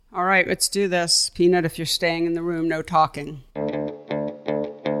All right, let's do this. Peanut, if you're staying in the room, no talking.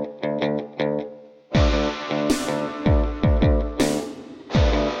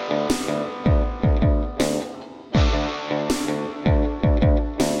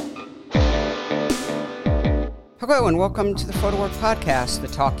 Hello and welcome to the Photo Work Podcast, the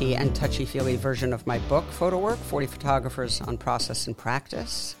talky and touchy-feely version of my book, Photo Work, 40 Photographers on Process and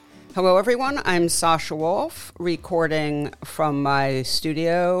Practice. Hello everyone, I'm Sasha Wolf, recording from my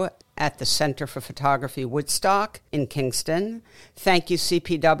studio at the Center for Photography Woodstock in Kingston. Thank you,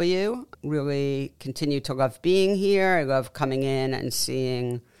 CPW. Really continue to love being here. I love coming in and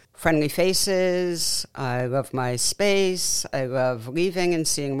seeing friendly faces. I love my space. I love leaving and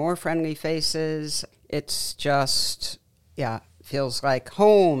seeing more friendly faces. It's just, feels like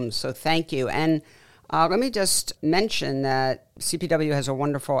home, so thank you. And let me just mention that CPW has a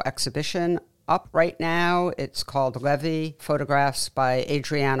wonderful exhibition up right now. It's called Levy, Photographs by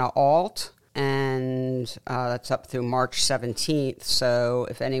Adriana Alt, and that's up through March 17th. So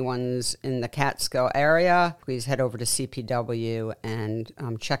if anyone's in the Catskill area, please head over to CPW and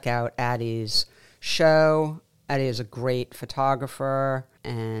check out Addie's show. Addie is a great photographer,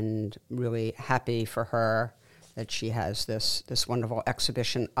 and really happy for her that she has this wonderful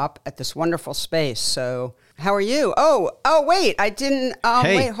exhibition up at this wonderful space. So how are you? Oh, wait, I didn't,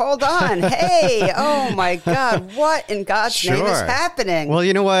 hey. Wait, hold on. Hey, oh my God, what in God's name is happening? Well,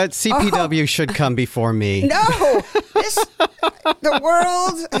 you know what? CPW should come before me. No, the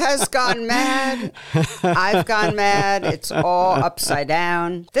world has gone mad. I've gone mad. It's all upside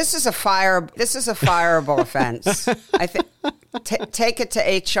down. This is a fireable offense. I think. Take it to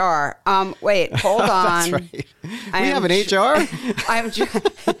HR. Wait, hold on. That's right. We have an HR?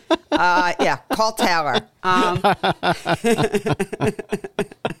 Call Taylor.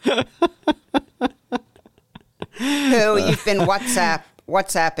 Who you've been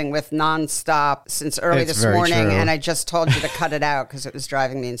WhatsApping with nonstop since early this morning, true. and I just told you to cut it out because it was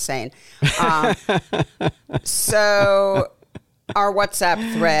driving me insane. So our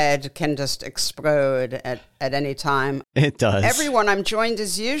WhatsApp thread can just explode at any time. It does. Everyone, I'm joined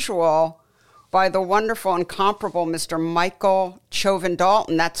as usual by the wonderful, incomparable Mr. Michael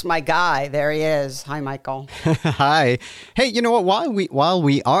Chauvin-Dalton. That's my guy. There he is. Hi, Michael. Hi. Hey, you know what? While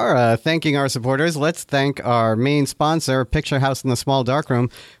we are thanking our supporters, let's thank our main sponsor, Picture House in the Small Darkroom,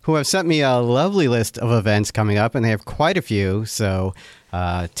 who have sent me a lovely list of events coming up, and they have quite a few. So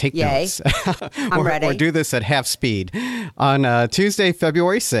take Yay. notes. I'm ready. Or do this at half speed. On Tuesday,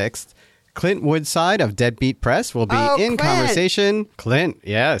 February 6th, Clint Woodside of Deadbeat Press will be in conversation. Clint,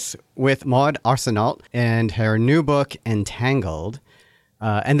 yes, with Maud Arsenault and her new book, Entangled.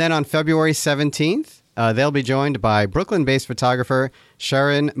 And then on February 17th, they'll be joined by Brooklyn-based photographer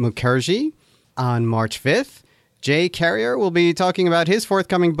Sharon Mukherjee. On March 5th, Jay Carrier will be talking about his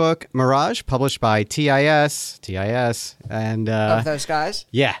forthcoming book, Mirage, published by TIS. And Love those guys.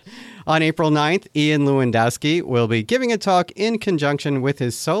 Yeah. On April 9th, Ian Lewandowski will be giving a talk in conjunction with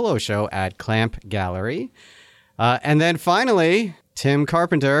his solo show at Clamp Gallery. And then finally, Tim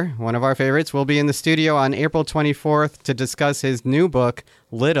Carpenter, one of our favorites, will be in the studio on April 24th to discuss his new book,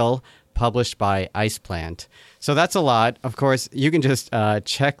 Little, published by Ice Plant. So that's a lot. Of course, you can just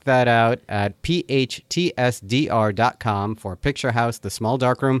check that out at phtsdr.com for Picture House, the Small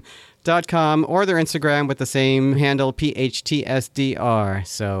Darkroom.com, or their Instagram with the same handle, phtsdr.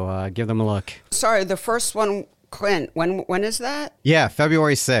 So give them a look. Sorry, the first one, Clint, when is that? Yeah,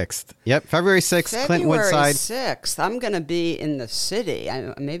 February 6th. Yep, February 6th, Clint Woodside. February 6th. I'm going to be in the city.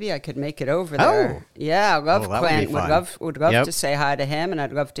 Maybe I could make it over there. Oh. Yeah, I love Clint. Would love to say hi to him, and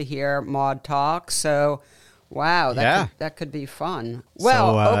I'd love to hear Maud talk. So, wow, that could be fun.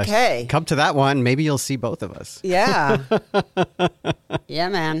 Well, okay. Come to that one. Maybe you'll see both of us. Yeah. Yeah,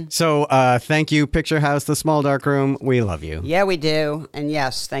 man. So thank you, Picture House, the Small Darkroom. We love you. Yeah, we do. And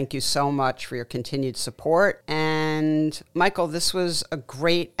yes, thank you so much for your continued support. And Michael, this was a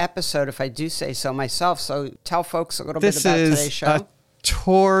great episode, if I do say so myself. So tell folks a little bit about today's show. This is a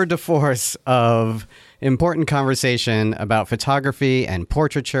tour de force of important conversation about photography and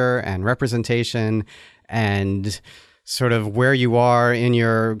portraiture and representation and sort of where you are in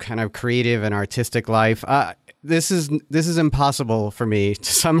your kind of creative and artistic life. This is impossible for me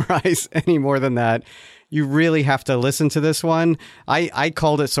to summarize any more than that. You really have to listen to this one. I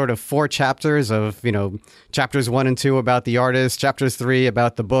called it sort of 4 chapters of, chapters 1 and 2 about the artist, chapters 3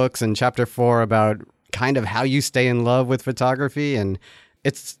 about the books, and chapter 4 about kind of how you stay in love with photography. And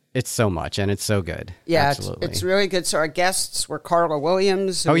it's so much, and it's so good. Yeah, absolutely. It's really good. So our guests were Carla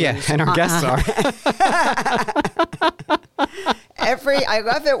Williams. Oh, yeah, and our guests are. I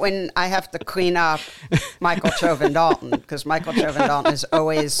love it when I have to clean up Michael Chauvin Dalton, because Michael Chauvin Dalton is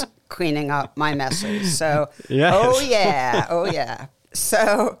always cleaning up my messes. So, yes. Oh yeah.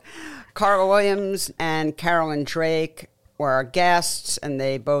 So, Carla Williams and Carolyn Drake were our guests, and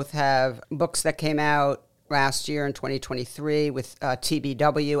they both have books that came out last year in 2023 with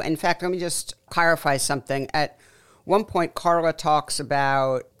TBW. In fact, let me just clarify something. At one point, Carla talks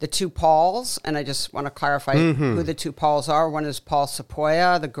about the two Pauls, and I just want to clarify who the two Pauls are. One is Paul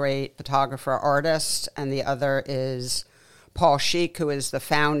Sequoia, the great photographer artist, and the other is Paul Sheik, who is the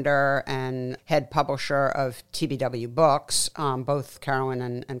founder and head publisher of TBW Books. Both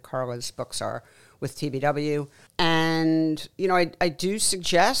Carolyn and Carla's books are with TBW. And, you know, I do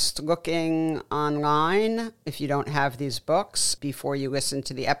suggest looking online if you don't have these books before you listen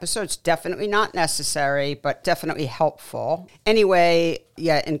to the episodes. Definitely not necessary, but definitely helpful. Anyway,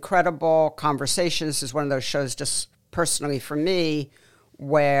 yeah, incredible conversations. This is one of those shows just personally for me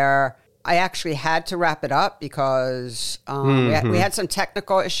where I actually had to wrap it up because we had some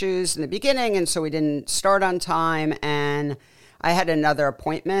technical issues in the beginning, and so we didn't start on time, and I had another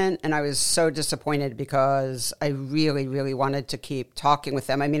appointment, and I was so disappointed because I really, really wanted to keep talking with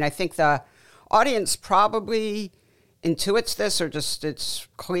them. I mean, I think the audience probably intuits this, or just it's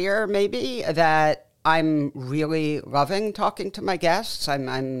clear maybe that I'm really loving talking to my guests. I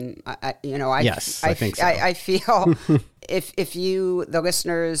think so. I feel if you, the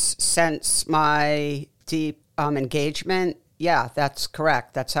listeners, sense my deep engagement, yeah, that's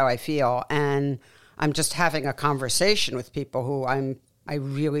correct. That's how I feel, and I'm just having a conversation with people who I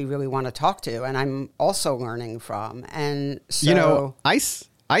really, really want to talk to, and I'm also learning from. And so, you know, I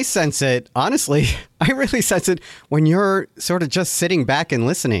sense it, honestly, I really sense it when you're sort of just sitting back and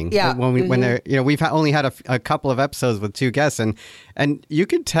listening. Yeah. When they're, you know, we've only had a couple of episodes with two guests, and you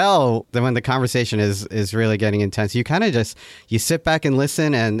can tell that when the conversation is really getting intense, you kind of just, you sit back and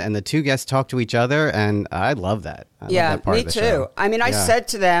listen, and the two guests talk to each other, and I love that. I love that part me of the too. show. I mean, I said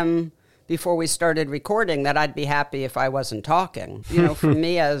to them before we started recording that I'd be happy if I wasn't talking. You know, for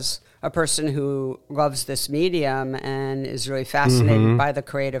me as a person who loves this medium and is really fascinated by the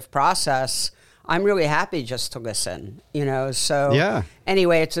creative process, I'm really happy just to listen, you know. So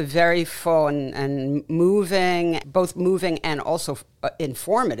anyway, it's a very full and moving, both moving and also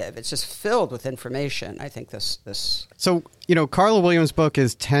informative. It's just filled with information. I think this. So, you know, Carla Williams' book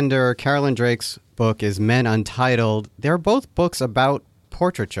is Tender. Carolyn Drake's book is Men Untitled. They're both books about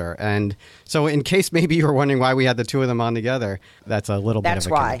portraiture. And so in case maybe you were wondering why we had the two of them on together, that's a little bit of a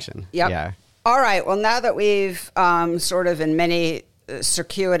connection. Yep. Yeah. All right. Well, now that we've sort of in many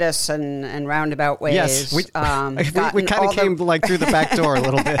circuitous and roundabout ways. Yes, we kind of came like through the back door a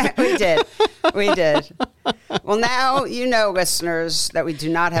little bit. We did. Well, now you know, listeners, that we do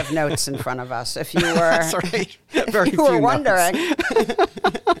not have notes in front of us. If you were, that's right. If you were wondering.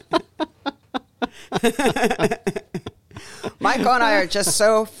 Michael and I are just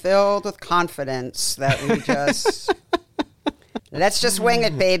so filled with confidence that we just... Let's just wing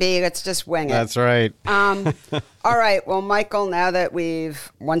it, baby. Let's just wing it. That's right. All right. Well, Michael, now that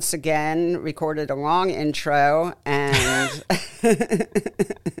we've once again recorded a long intro, and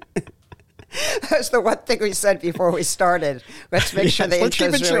that's the one thing we said before we started. Let's make sure the intro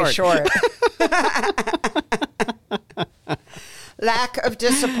is really short. Lack of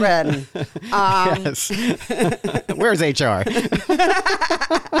discipline. Yes. Where's HR?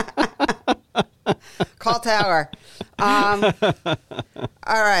 Call Tower. All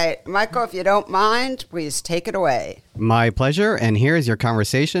right. Michael, if you don't mind, please take it away. My pleasure. And here's your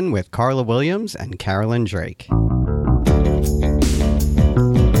conversation with Carla Williams and Carolyn Drake.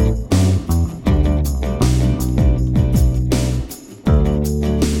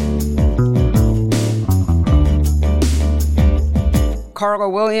 Carla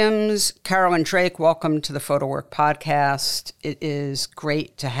Williams, Carolyn Drake, welcome to the Photo Work Podcast. It is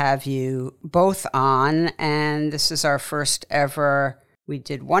great to have you both on, and this is our first ever. We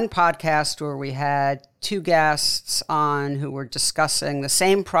did one podcast where we had two guests on who were discussing the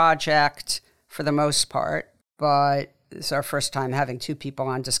same project for the most part, but this is our first time having two people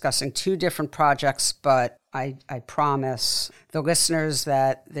on discussing two different projects, but I promise the listeners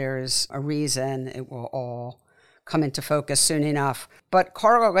that there's a reason it will all come into focus soon enough. But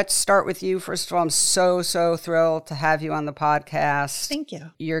Carla, let's start with you. First of all, I'm so thrilled to have you on the podcast. Thank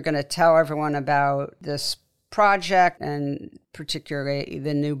you. You're going to tell everyone about this project and particularly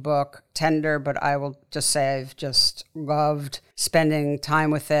the new book, Tender, but I will just say I've just loved spending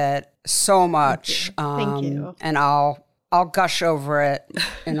time with it so much. Thank you. And I'll gush over it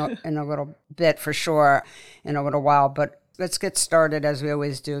in a little bit for sure, in a little while. But let's get started as we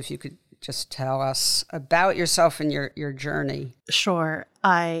always do. If you could just tell us about yourself and your journey? Sure.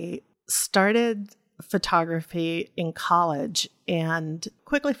 I started photography in college and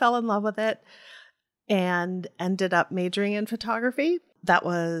quickly fell in love with it and ended up majoring in photography. That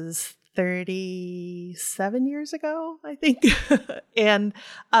was 37 years ago, I think. And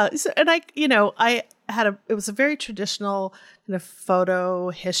it was a very traditional kind of photo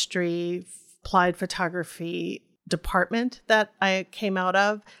history, applied photography department that I came out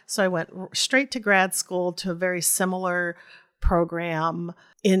of. So I went straight to grad school to a very similar program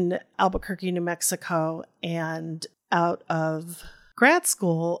in Albuquerque, New Mexico. And out of grad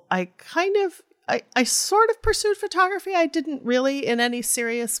school, I sort of pursued photography. I didn't really in any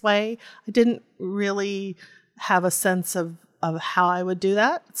serious way. I didn't really have a sense of how I would do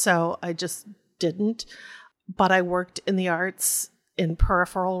that. So I just didn't. But I worked in the arts in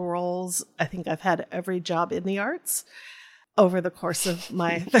peripheral roles. I think I've had every job in the arts over the course of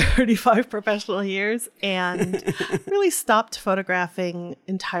my 35 professional years, and really stopped photographing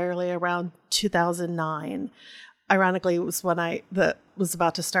entirely around 2009. Ironically, it was when I was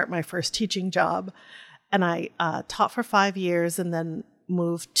about to start my first teaching job, and I taught for 5 years and then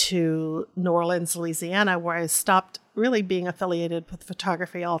moved to New Orleans, Louisiana, where I stopped really being affiliated with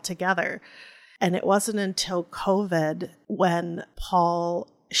photography altogether. And it wasn't until COVID, when Paul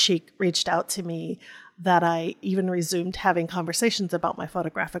Sheik reached out to me, that I even resumed having conversations about my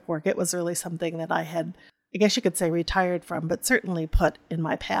photographic work. It was really something that I had, I guess you could say, retired from, but certainly put in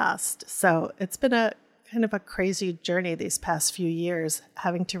my past. So it's been a kind of a crazy journey these past few years,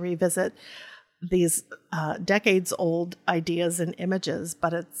 having to revisit these decades-old ideas and images,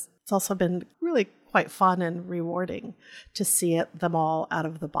 but it's also been really quite fun and rewarding to see them all out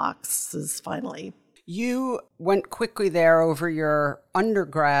of the boxes finally. You went quickly there over your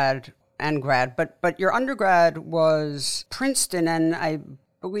undergrad and grad, but your undergrad was Princeton, and I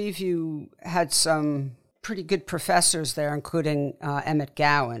believe you had some pretty good professors there, including Emmett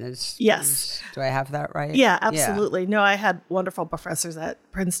Gowan. Yes. Do I have that right? Yeah, absolutely. Yeah. No, I had wonderful professors at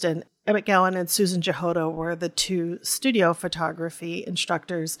Princeton. Emmett Gowan and Susan Jehoto were the two studio photography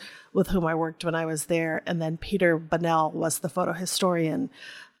instructors with whom I worked when I was there. And then Peter Bunnell was the photo historian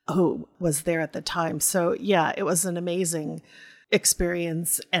who was there at the time. So yeah, it was an amazing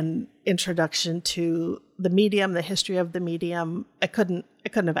experience and introduction to the medium, the history of the medium. I couldn't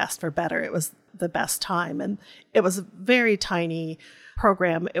have asked for better. It was the best time. And it was a very tiny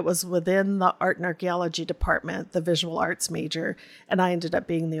program. It was within the art and archaeology department, the visual arts major, and I ended up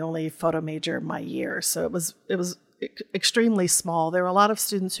being the only photo major my year. So it was extremely small. There were a lot of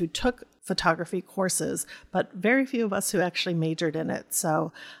students who took photography courses, but very few of us who actually majored in it.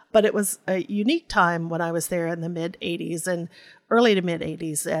 So, but it was a unique time when I was there in the mid 80s and early to mid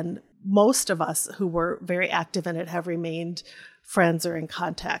 80s. And most of us who were very active in it have remained friends or in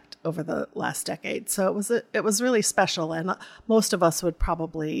contact over the last decade. So it was really special. And most of us would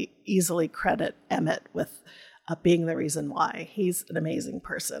probably easily credit Emmett with being the reason why. He's an amazing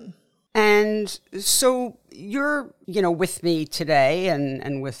person. And so you're, with me today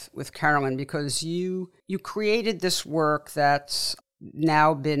and with Carolyn, because you created this work that's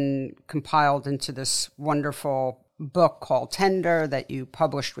now been compiled into this wonderful book called Tender that you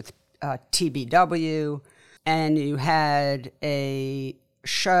published with TBW. And you had a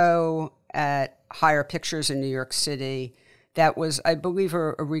show at Higher Pictures in New York City that was, I believe,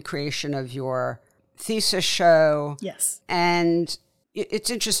 a recreation of your thesis show. Yes. And it's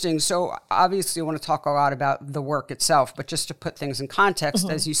interesting. So obviously I want to talk a lot about the work itself, but just to put things in context,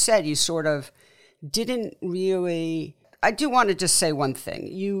 as you said, you sort of didn't really, I do want to just say one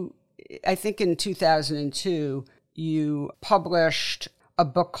thing. I think in 2002, you published a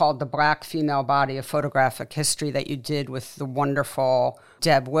book called The Black Female Body of Photographic History that you did with the wonderful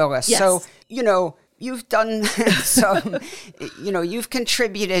Deb Willis. Yes. So, you've done some, you've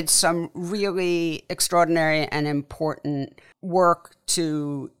contributed some really extraordinary and important work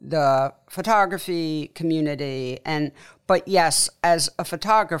to the photography community. But yes, as a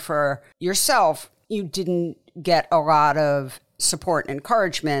photographer yourself, you didn't get a lot of support and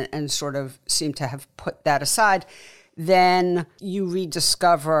encouragement and sort of seem to have put that aside. Then you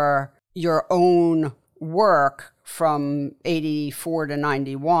rediscover your own work from 84 to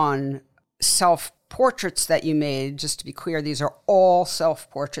 91, self-portraits that you made. Just to be clear, these are all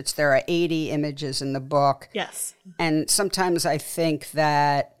self-portraits. There are 80 images in the book. Yes. And sometimes I think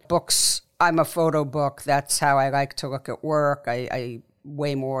that books, I'm a photo book. That's how I like to look at work. I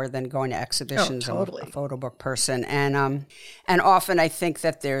way more than going to exhibitions. Oh, totally. I'm a photo book person. And often I think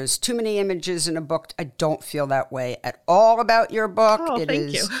that there's too many images in a book. I don't feel that way at all about your book. Oh,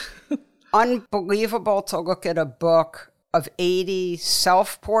 thank you. Unbelievable to look at a book of 80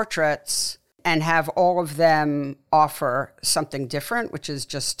 self-portraits and have all of them offer something different, which is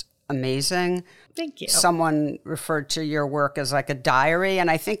just amazing. Thank you. Someone referred to your work as like a diary,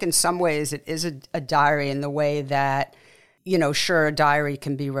 and I think in some ways it is a diary in the way that, you know, sure, a diary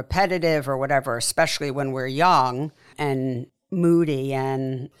can be repetitive or whatever, especially when we're young and moody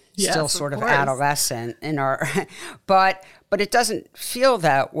and still sort of adolescent in our, but it doesn't feel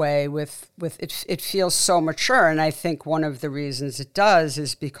that way with it. It feels so mature, and I think one of the reasons it does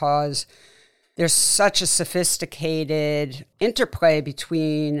is because there's such a sophisticated interplay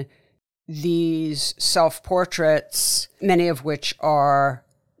between these self-portraits, many of which are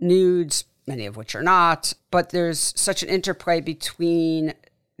nudes, many of which are not, but there's such an interplay between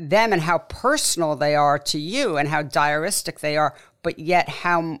them and how personal they are to you and how diaristic they are, but yet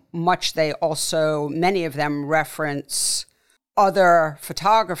how much they also, many of them reference other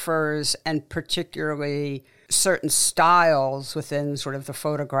photographers and particularly certain styles within sort of the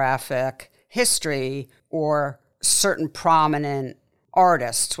photographic history or certain prominent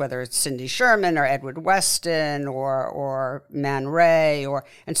artists, whether it's Cindy Sherman or Edward Weston or Man Ray,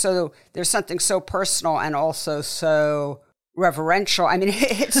 and so there's something so personal and also so reverential. I mean,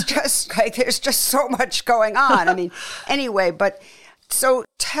 it's just like there's just so much going on. I mean, anyway, but so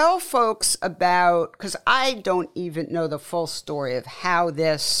tell folks about, because I don't even know the full story of how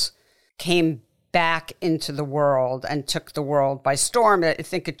this came back into the world and took the world by storm. I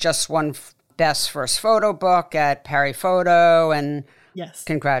think it just won Best First Photo Book at Paris Photo, and yes,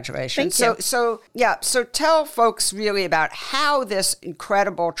 congratulations. Thank you. So tell folks really about how this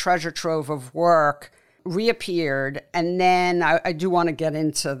incredible treasure trove of work reappeared, and then I do want to get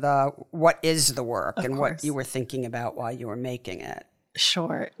into the what is the work and what you were thinking about while you were making it.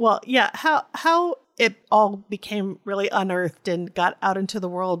 Sure. Well, yeah, how it all became really unearthed and got out into the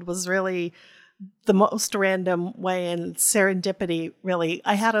world was really the most random way and serendipity, really.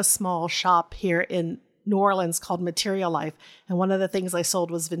 I had a small shop here in New Orleans called Material Life, and one of the things I sold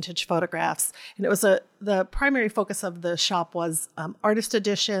was vintage photographs. And it was the primary focus of the shop was artist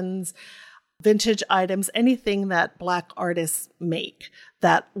editions, vintage items, anything that Black artists make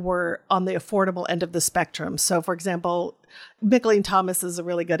that were on the affordable end of the spectrum. So, for example, Mickalene Thomas is a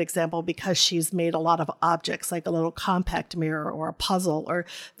really good example because she's made a lot of objects like a little compact mirror or a puzzle or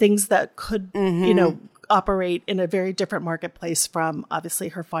things that could, you know, operate in a very different marketplace from obviously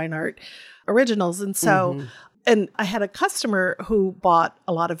her fine art originals. And so, and I had a customer who bought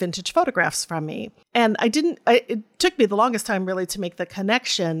a lot of vintage photographs from me. And it took me the longest time really to make the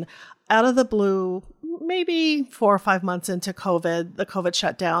connection. Out of the blue, maybe 4 or 5 months into COVID, the COVID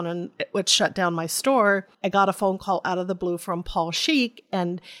shutdown, and which shut down my store, I got a phone call out of the blue from Paul Sheik,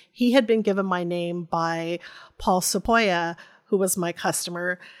 and he had been given my name by Paul Sepoya, who was my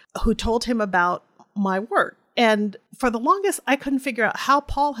customer, who told him about my work. And for the longest, I couldn't figure out how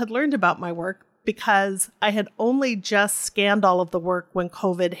Paul had learned about my work because I had only just scanned all of the work when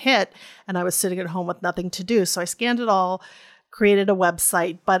COVID hit, and I was sitting at home with nothing to do. So I scanned it all, created a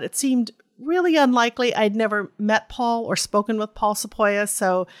website, but it seemed really unlikely. I'd never met Paul or spoken with Paul Sepoya,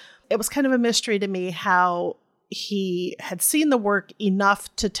 so it was kind of a mystery to me how he had seen the work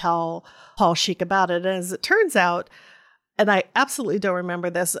enough to tell Paul Sheik about it. And as it turns out, and I absolutely don't remember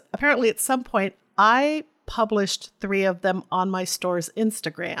this, apparently at some point I published 3 of them on my store's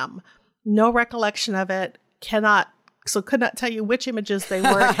Instagram. No recollection of it, could not tell you which images they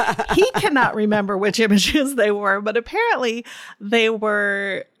were. He cannot remember which images they were, but apparently they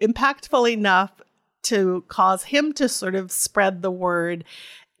were impactful enough to cause him to sort of spread the word.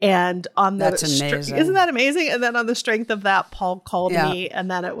 And on the That's amazing. Isn't that amazing? And then on the strength of that, Paul called me, and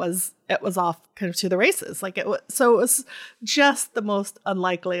then it was off kind of to the races. So it was just the most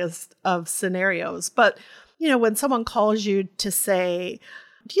unlikeliest of scenarios. But you know, when someone calls you to say,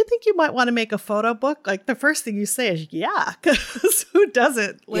 do you think you might want to make a photo book? Like the first thing you say is, yeah, because who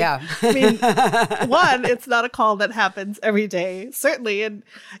doesn't? I mean, one, it's not a call that happens every day, certainly. And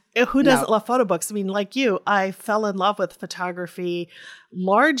who doesn't love photo books? I mean, like you, I fell in love with photography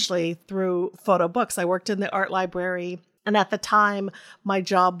largely through photo books. I worked in the art library. And at the time, my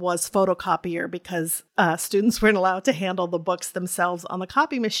job was photocopier because students weren't allowed to handle the books themselves on the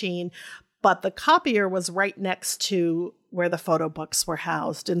copy machine. But the copier was right next to where the photo books were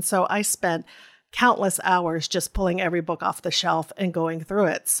housed. And so I spent countless hours just pulling every book off the shelf and going through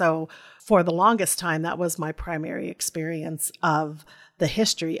it. So for the longest time, that was my primary experience of the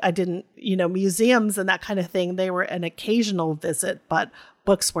history. I didn't, museums and that kind of thing, they were an occasional visit, but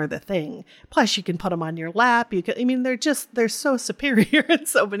books were the thing. Plus you can put them on your lap. They're so superior in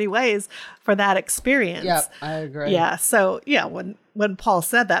so many ways for that experience. Yep, I agree. Yeah. So yeah, when Paul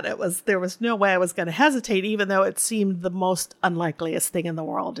said that, there was no way I was going to hesitate, even though it seemed the most unlikeliest thing in the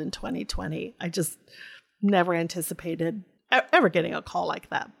world in 2020. I just never anticipated ever getting a call like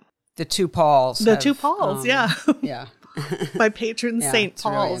that. The two Pauls. Yeah. Yeah. My patron St. It's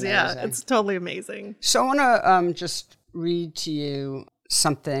Paul's. really Yeah. amazing. It's totally amazing. So I want to just read to you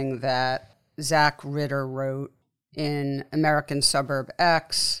something that Zach Ritter wrote in American Suburb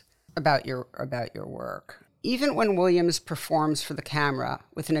X about your work. Even when Williams performs for the camera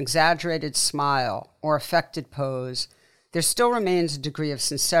with an exaggerated smile or affected pose, there still remains a degree of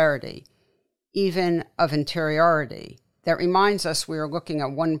sincerity, even of interiority, that reminds us we are looking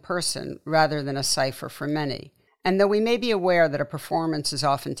at one person rather than a cipher for many. And though we may be aware that a performance is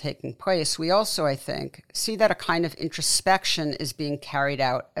often taking place, we also, I think, see that a kind of introspection is being carried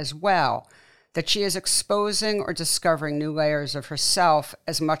out as well, that she is exposing or discovering new layers of herself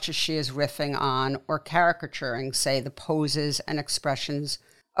as much as she is riffing on or caricaturing, say, the poses and expressions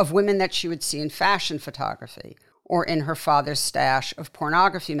of women that she would see in fashion photography or in her father's stash of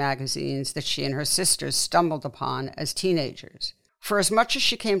pornography magazines that she and her sisters stumbled upon as teenagers. For as much as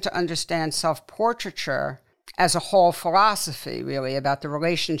she came to understand self-portraiture as a whole philosophy, really, about the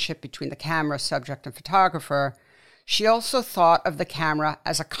relationship between the camera, subject, and photographer, she also thought of the camera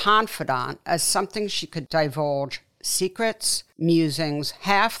as a confidant, as something she could divulge secrets, musings,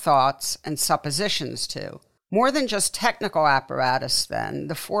 half-thoughts, and suppositions to. More than just technical apparatus, then,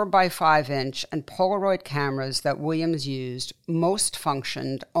 the 4x5-inch and Polaroid cameras that Williams used most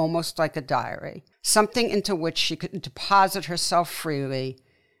functioned almost like a diary, something into which she could deposit herself freely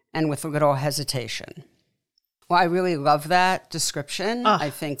and with little hesitation. Well, I really love that description. I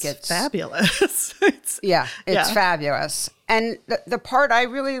think it's fabulous. it's fabulous. And the part I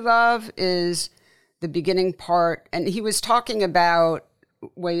really love is the beginning part. And he was talking about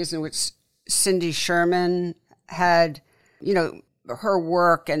ways in which Cindy Sherman had, her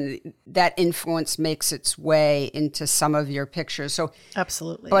work, and that influence makes its way into some of your pictures. So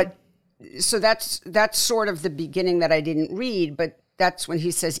absolutely. But so that's sort of the beginning that I didn't read, but that's when he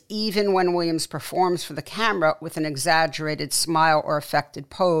says, even when Williams performs for the camera with an exaggerated smile or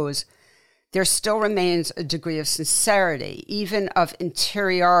affected pose, there still remains a degree of sincerity, even of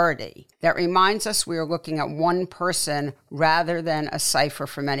interiority, that reminds us we are looking at one person rather than a cipher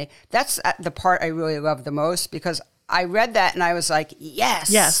for many. That's the part I really love the most, because I read that and I was like,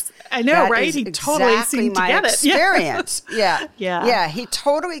 yes. I know, right? He totally seemed to get it. Experience. Yeah. Yeah. He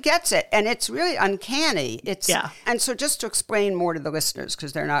totally gets it. And it's really uncanny. And so just to explain more to the listeners,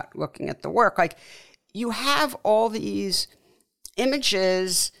 because they're not looking at the work, like, you have all these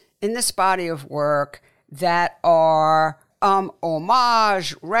images in this body of work that are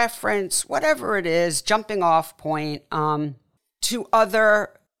homage, reference, whatever it is, jumping off point to other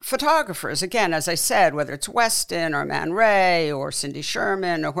photographers. Again, as I said, whether it's Weston or Man Ray or Cindy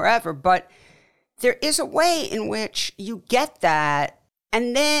Sherman or whoever, but there is a way in which you get that,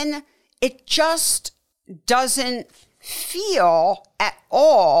 and then it just doesn't feel at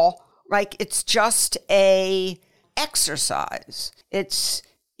all like it's just a exercise. It's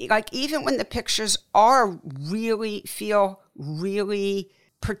like, even when the pictures feel really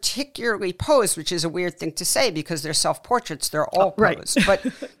particularly posed, which is a weird thing to say because they're self-portraits, they're all posed. Right.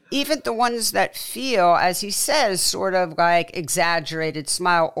 But even the ones that feel, as he says, sort of like exaggerated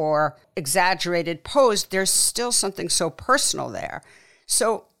smile or exaggerated pose, there's still something so personal there.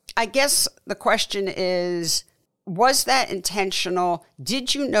 So I guess the question is, was that intentional?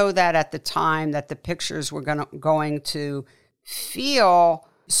 Did you know that at the time that the pictures were going to feel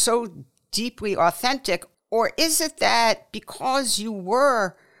so deeply authentic? Or is it that because you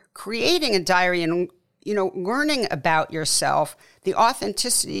were creating a diary and, learning about yourself, the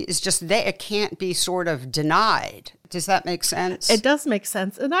authenticity is just there? It can't be sort of denied. Does that make sense? It does make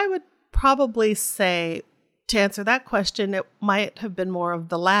sense. And I would probably say, to answer that question, it might have been more of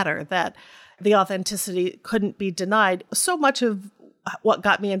the latter, that the authenticity couldn't be denied. So much of what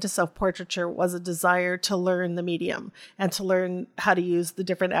got me into self-portraiture was a desire to learn the medium and to learn how to use the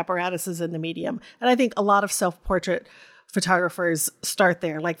different apparatuses in the medium. And I think a lot of self-portrait photographers start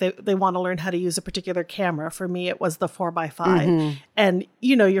there. Like they want to learn how to use a particular camera. For me, it was the 4x5. Mm-hmm. And,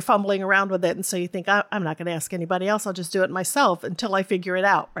 you're fumbling around with it. And so you think, I'm not going to ask anybody else. I'll just do it myself until I figure it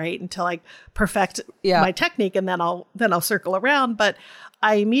out, right? Until I perfect my technique, and then I'll circle around. But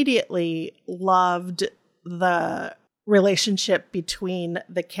I immediately loved the relationship between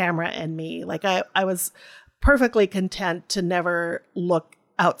the camera and me. Like I was perfectly content to never look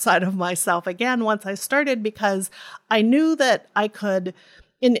outside of myself again once I started, because I knew that I could,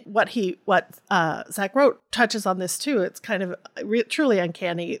 in what Zach wrote touches on this too. It's kind of truly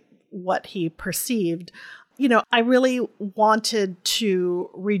uncanny what he perceived. I really wanted to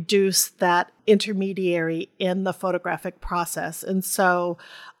reduce that intermediary in the photographic process. And so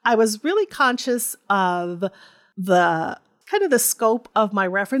I was really conscious of the kind of the scope of my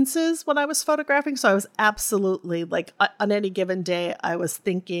references when I was photographing. So I was absolutely like on any given day, I was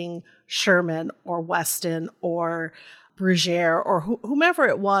thinking Sherman or Weston or Brugiere or whomever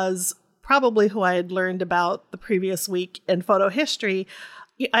it was, probably who I had learned about the previous week in photo history.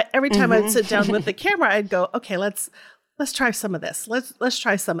 Every time I'd sit down with the camera, I'd go, okay, let's try some of this. Let's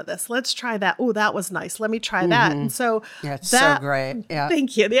try some of this. Let's try that. Oh, that was nice. Let me try that. And so it's so great. Yeah.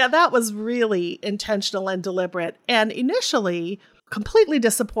 Thank you. Yeah, that was really intentional and deliberate. And initially completely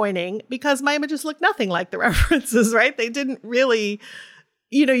disappointing because my images looked nothing like the references, right? They didn't really,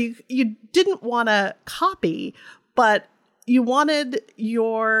 you didn't want to copy, but you wanted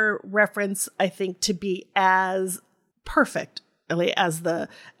your reference, I think, to be as perfect as the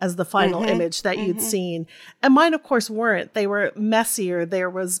final image that you'd seen. And mine, of course, weren't. They were messier. There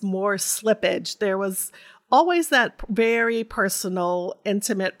was more slippage. There was always that very personal,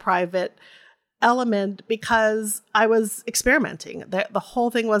 intimate, private element because I was experimenting. The whole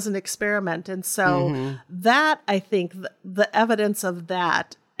thing was an experiment. And so that, I think, the evidence of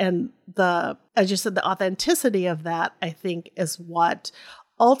that and as you said, the authenticity of that, I think, is what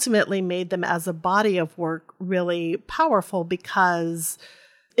ultimately made them as a body of work really powerful because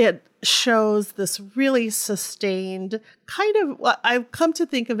it shows this really sustained kind of what I've come to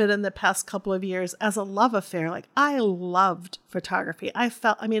think of it in the past couple of years as a love affair. Like I loved photography. I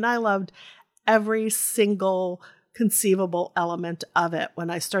loved every single conceivable element of it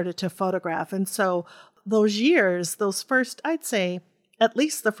when I started to photograph. And so those years, those first, I'd say, at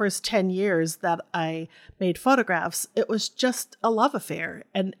least the first 10 years that I made photographs, it was just a love affair.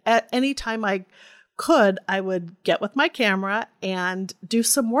 And at any time I could, I would get with my camera and do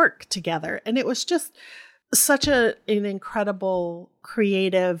some work together. And it was just such an incredible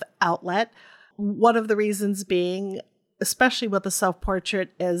creative outlet. One of the reasons being, especially with the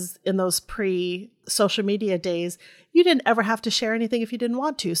self-portrait, is in those pre-social media days, you didn't ever have to share anything if you didn't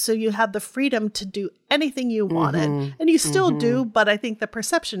want to. So you had the freedom to do anything you wanted. And you still do, but I think the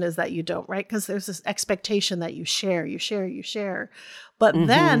perception is that you don't, right? Because there's this expectation that you share. But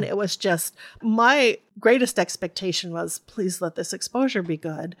then it was just, my greatest expectation was, please let this exposure be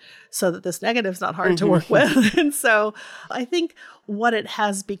good so that this negative is not hard to work with. And so I think what it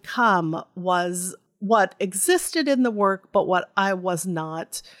has become was what existed in the work, but what I was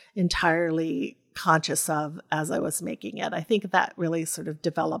not entirely conscious of as I was making it. I think that really sort of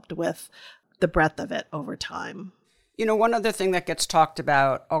developed with the breadth of it over time. One other thing that gets talked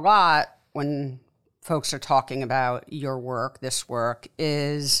about a lot when folks are talking about your work, this work,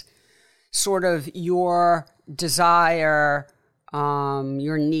 is sort of your desire,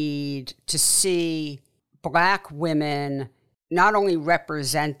 your need to see Black women not only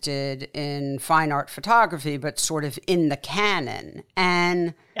represented in fine art photography, but sort of in the canon.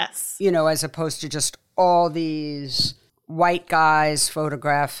 And, yes, as opposed to just all these white guys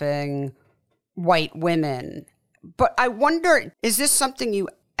photographing white women. But I wonder, is this something you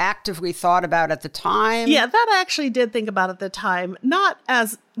actively thought about at the time? Yeah, that I actually did think about at the time. Not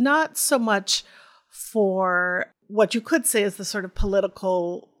so much for what you could say is the sort of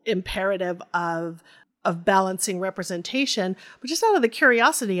political imperative of balancing representation, but just out of the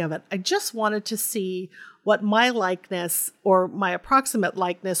curiosity of it. I just wanted to see what my likeness or my approximate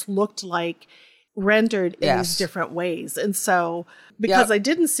likeness looked like rendered in these different ways. And so because I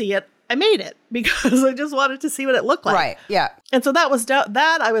didn't see it, I made it because I just wanted to see what it looked like. Right, yeah. And so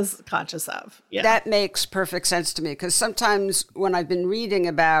that I was conscious of. Yeah. That makes perfect sense to me because sometimes when I've been reading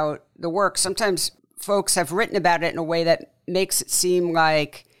about the work, sometimes folks have written about it in a way that makes it seem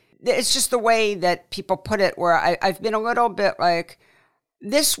like it's just the way that people put it, where I've been a little bit like,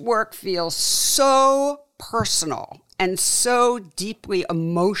 this work feels so personal and so deeply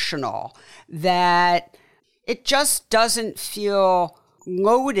emotional that it just doesn't feel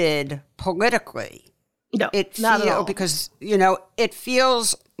loaded politically. No, not at all. Because, it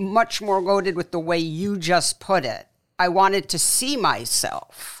feels much more loaded with the way you just put it. I wanted to see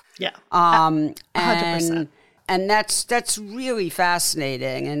myself. Yeah. 100%. And that's really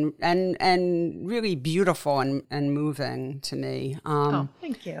fascinating and really beautiful and moving to me.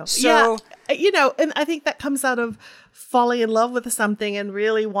 Thank you. So, and I think that comes out of falling in love with something and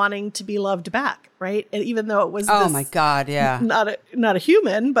really wanting to be loved back, right? And even though it was my God, yeah, not a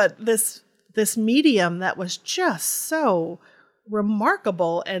human, but this this medium that was just so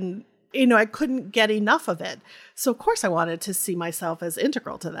remarkable, and I couldn't get enough of it. So of course I wanted to see myself as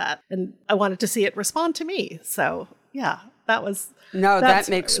integral to that, and I wanted to see it respond to me. So yeah, that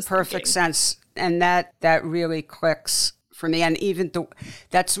makes perfect sense, and that really clicks for me. And even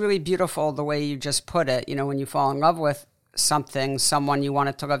that's really beautiful the way you just put it. When you fall in love with someone, you want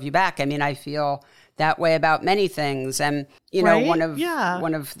it to love you back. I mean, I feel that way about many things. And, right?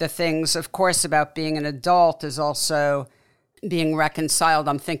 one of the things, of course, about being an adult is also being reconciled.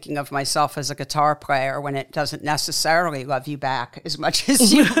 I'm thinking of myself as a guitar player when it doesn't necessarily love you back as much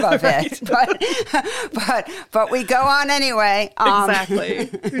as you love it, but we go on anyway. Exactly.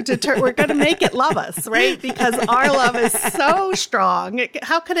 We're going to make it love us, right? Because our love is so strong.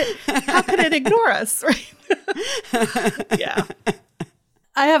 How could it ignore us, right? Yeah.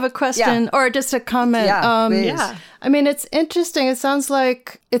 I have a question or just a comment. Yeah, I mean, it's interesting. It sounds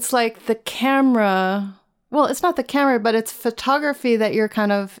like it's like the camera. Well, it's not the camera, but it's photography that you're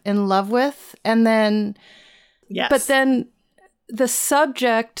kind of in love with. And then, but then the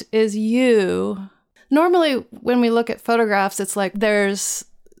subject is you. Normally, when we look at photographs, it's like there's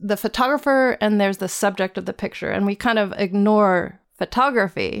the photographer and there's the subject of the picture. And we kind of ignore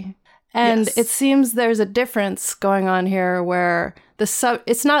photography. And it seems there's a difference going on here where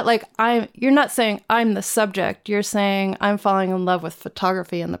it's not like you're not saying I'm the subject. You're saying I'm falling in love with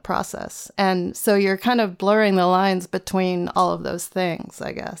photography in the process. And so you're kind of blurring the lines between all of those things,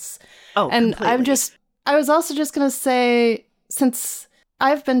 I guess. Oh, and completely. I was also just going to say, since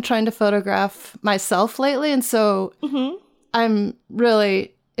I've been trying to photograph myself lately, and so I'm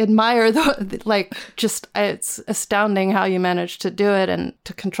really admire it's astounding how you managed to do it and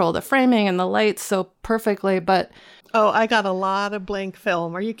to control the framing and the lights so perfectly. But I got a lot of blank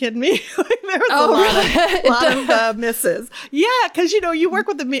film. Are you kidding me? There was a lot of misses. Yeah, because you work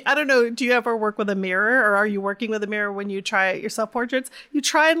with I don't know, do you ever work with a mirror, or are you working with a mirror when you try your self-portraits? You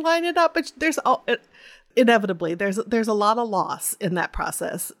try and line it up, but inevitably there's a lot of loss in that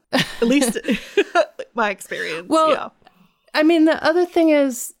process. At least my experience. Well, yeah. I mean, the other thing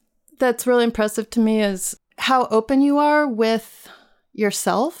that's really impressive to me is how open you are with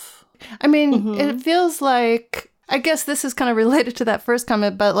yourself. I mean, it feels like, I guess this is kind of related to that first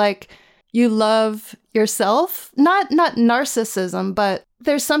comment, but like you love yourself, not narcissism, but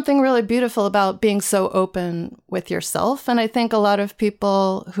there's something really beautiful about being so open with yourself. And I think a lot of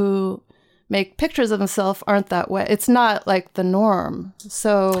people who make pictures of themselves aren't that way. It's not like the norm.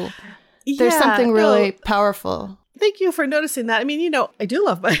 So there's something really powerful. Thank you for noticing that. I mean, I do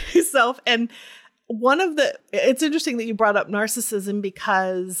love myself. And it's interesting that you brought up narcissism,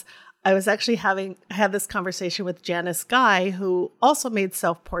 because I was actually had this conversation with Janice Guy, who also made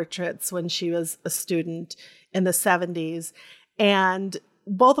self-portraits when she was a student in the 70s. And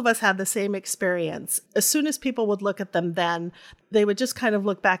both of us had the same experience. As soon as people would look at them then, they would just kind of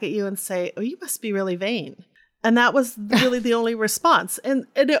look back at you and say, "Oh, you must be really vain." And that was really the only response. And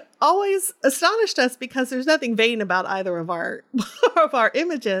it always astonished us, because there's nothing vain about either of our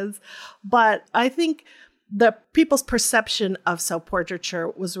images. But I think the people's perception of self-portraiture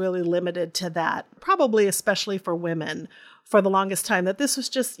was really limited to that, probably especially for women for the longest time, that this was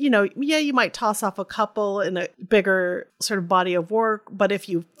just, you might toss off a couple in a bigger sort of body of work, but if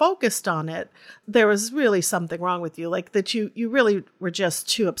you focused on it, there was really something wrong with you, like that you really were just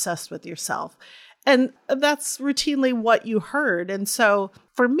too obsessed with yourself. And that's routinely what you heard. And so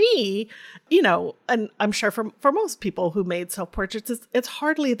for me, and I'm sure for most people who made self-portraits, it's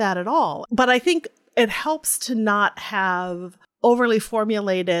hardly that at all. But I think it helps to not have overly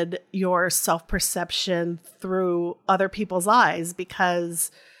formulated your self-perception through other people's eyes,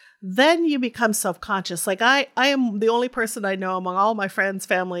 because then you become self-conscious. Like I am the only person I know among all my friends,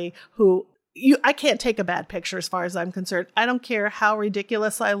 family, who I can't take a bad picture as far as I'm concerned. I don't care how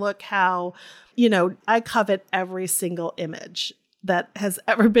ridiculous I look, how, I covet every single image that has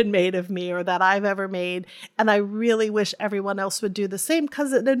ever been made of me or that I've ever made. And I really wish everyone else would do the same,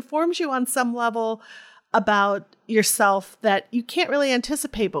 because it informs you on some level about yourself that you can't really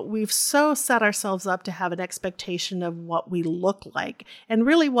anticipate, but we've so set ourselves up to have an expectation of what we look like and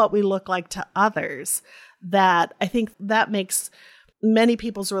really what we look like to others, that I think that makes many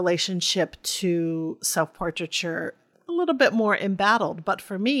people's relationship to self-portraiture a little bit more embattled. But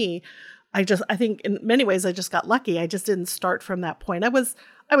for me, I think in many ways I just got lucky. I just didn't start from that point. I was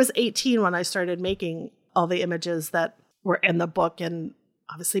 18 when I started making all the images that were in the book and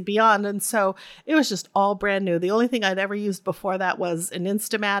obviously beyond. And so it was just all brand new. The only thing I'd ever used before that was an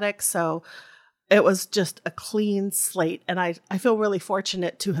Instamatic. So it was just a clean slate. And I feel really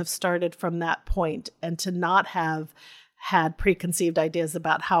fortunate to have started from that point and to not have had preconceived ideas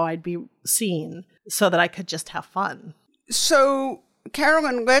about how I'd be seen so that I could just have fun. So,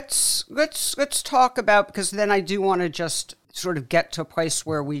 Carolyn, let's talk about, because then I do want to just sort of get to a place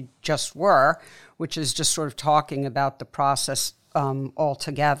where we just were, which is just sort of talking about the process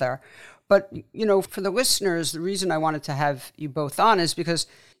altogether. But, for the listeners, the reason I wanted to have you both on is because,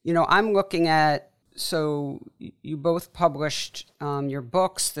 I'm looking at, so you both published your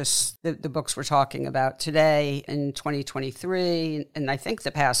books, the books we're talking about today in 2023, and I think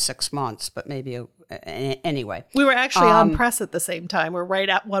the past 6 months, but maybe anyway. We were actually on press at the same time. We're right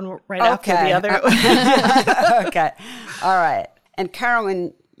at one after the other. Okay. All right. And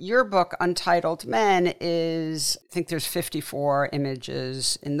Carolyn, your book, Untitled Men, is, I think there's 54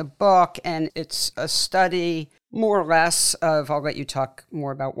 images in the book, and it's a study, more or less, of, I'll let you talk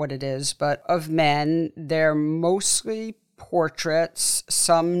more about what it is, but of men. They're mostly portraits,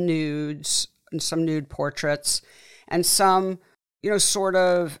 some nudes, and some nude portraits, and some, sort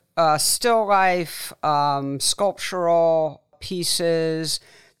of still life, sculptural pieces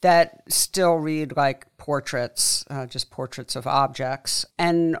that still read like portraits, just portraits of objects,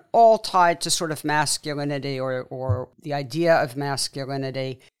 and all tied to sort of masculinity or the idea of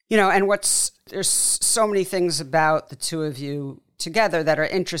masculinity. And there's so many things about the two of you together that are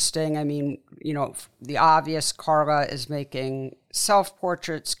interesting. I mean, the obvious, Carla is making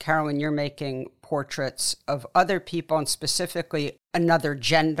self-portraits. Carolyn, you're making portraits of other people, and specifically another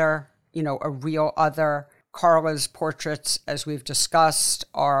gender, a real other. Carla's portraits, as we've discussed,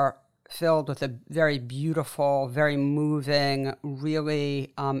 are filled with a very beautiful, very moving,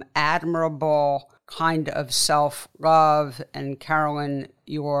 really admirable kind of self-love. And Carolyn,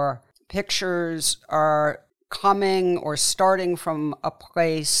 your pictures are coming or starting from a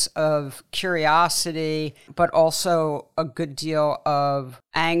place of curiosity, but also a good deal of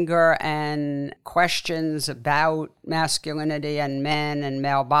anger and questions about masculinity and men and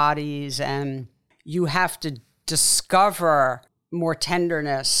male bodies. And you have to discover more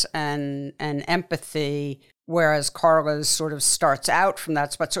tenderness and empathy, whereas Carla's sort of starts out from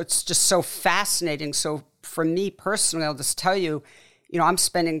that spot. So it's just so fascinating. So for me personally, I'll just tell you, I'm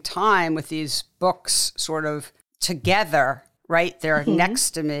spending time with these books sort of together, right? They're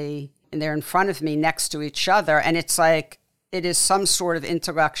next to me and they're in front of me next to each other. And it's like, it is some sort of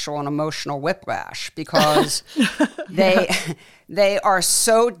intellectual and emotional whiplash because they are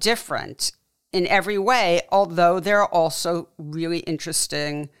so different in every way, although there are also really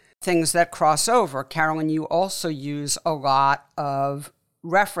interesting things that cross over. Carolyn, you also use a lot of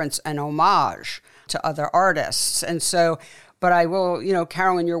reference and homage to other artists. And so, but I will,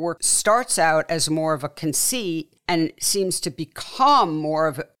 Carolyn, your work starts out as more of a conceit and seems to become more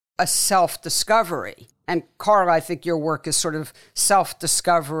of a self-discovery. And Carla, I think your work is sort of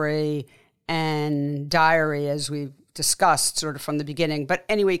self-discovery and diary, as we've discussed sort of from the beginning. But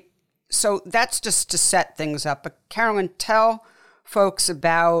anyway, so that's just to set things up. But Carolyn, tell folks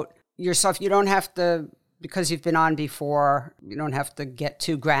about yourself. You don't have to, because you've been on before, you don't have to get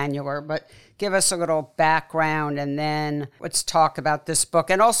too granular, but give us a little background and then let's talk about this book.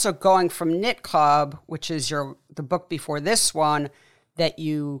 And also going from Knit Club, which is the book before this one that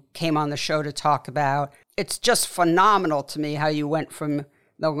you came on the show to talk about. It's just phenomenal to me how you went from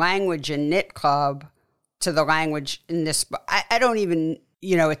the language in Knit Club to the language in this book. I don't even...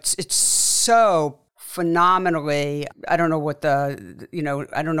 it's so phenomenally, I don't know what I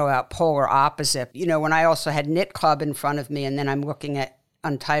don't know about polar opposite. When I also had Knit Club in front of me and then I'm looking at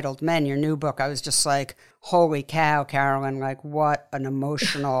Untitled Men, your new book, I was just like, holy cow, Carolyn, like what an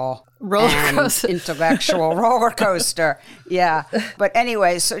emotional intellectual roller coaster. Yeah. But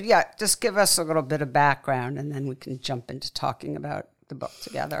anyway, so yeah, just give us a little bit of background and then we can jump into talking about the book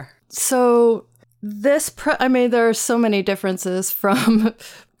together. So there are so many differences from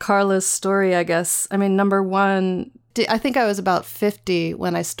Carla's story, I guess. I mean, number one, I think I was about 50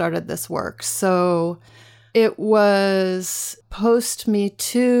 when I started this work. So it was post-Me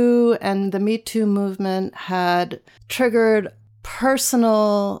Too, and the Me Too movement had triggered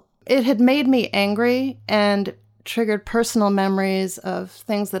it had made me angry and triggered personal memories of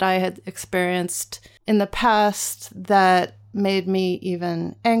things that I had experienced in the past that made me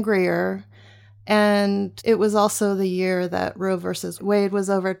even angrier. And it was also the year that Roe versus Wade was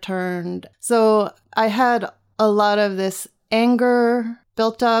overturned. So I had a lot of this anger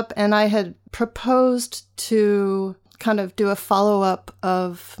built up, and I had proposed to kind of do a follow-up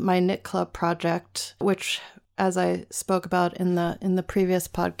of my Knit Club project, which, as I spoke about in the previous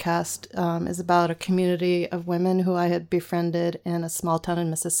podcast, is about a community of women who I had befriended in a small town in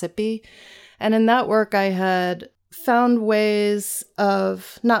Mississippi. And in that work, I had found ways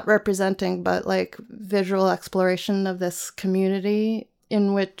of not representing, but like visual exploration of this community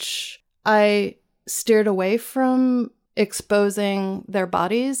in which I steered away from exposing their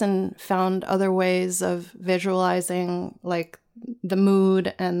bodies and found other ways of visualizing like the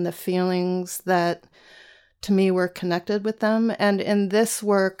mood and the feelings that to me were connected with them. And in this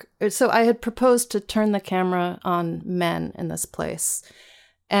work, so I had proposed to turn the camera on men in this place.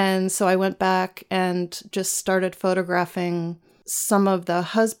 And so I went back and just started photographing some of the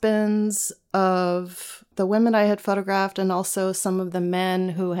husbands of the women I had photographed, and also some of the men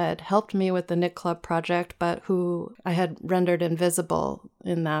who had helped me with the Knit Club project, but who I had rendered invisible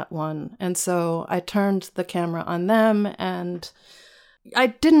in that one. And so I turned the camera on them, and I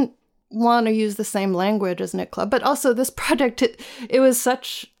didn't want to use the same language as Knit Club, but also this project, it was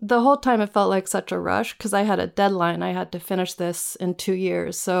such, the whole time it felt like such a rush because I had a deadline. I had to finish this in 2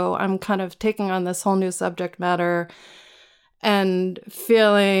 years. So I'm kind of taking on this whole new subject matter and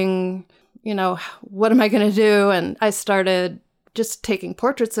feeling, you know, what am I going to do? And I started just taking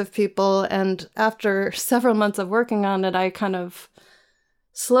portraits of people. And after several months of working on it, I kind of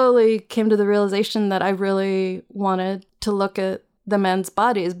slowly came to the realization that I really wanted to look at the men's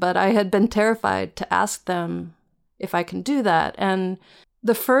bodies, but I had been terrified to ask them if I can do that. And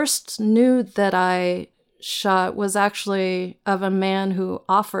the first nude that I shot was actually of a man who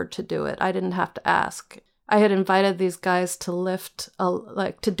offered to do it. I didn't have to ask. I had invited these guys to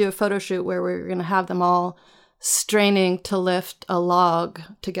to do a photo shoot where we were going to have them all straining to lift a log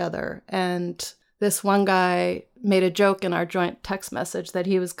together. And this one guy made a joke in our joint text message that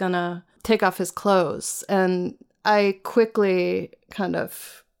he was going to take off his clothes. And I quickly kind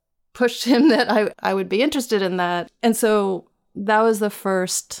of pushed him that I would be interested in that. And so that was the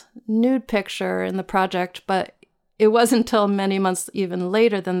first nude picture in the project, but it wasn't until many months even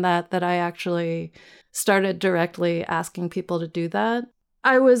later than that that I actually started directly asking people to do that.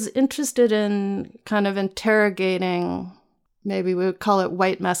 I was interested in kind of interrogating, maybe we would call it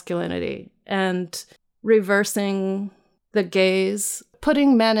white masculinity, and reversing the gaze,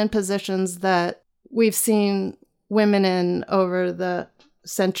 putting men in positions that we've seen women in over the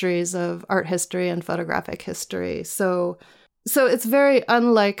centuries of art history and photographic history. So it's very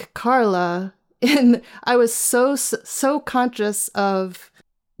unlike Carla. And I was so conscious of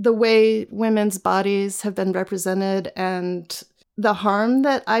the way women's bodies have been represented and the harm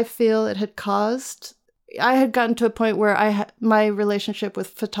that I feel it had caused. I had gotten to a point where my relationship with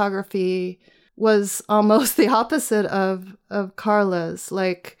photography was almost the opposite of Carla's.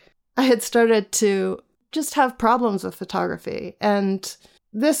 Like, I had started to just have problems with photography. And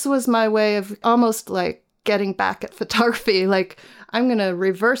this was my way of almost like getting back at photography. Like, I'm going to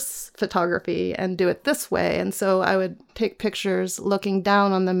reverse photography and do it this way. And so I would take pictures looking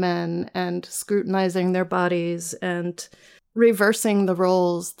down on the men and scrutinizing their bodies and reversing the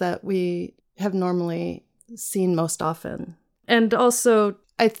roles that we have normally seen most often. And also,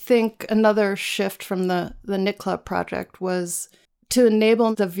 I think another shift from the Knit Club project was to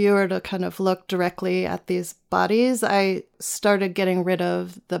enable the viewer to kind of look directly at these bodies. I started getting rid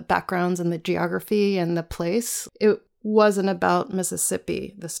of the backgrounds and the geography and the place. It wasn't about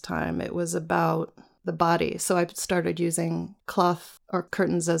Mississippi this time. It was about the body. So I started using cloth or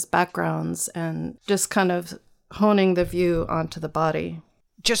curtains as backgrounds and just kind of honing the view onto the body.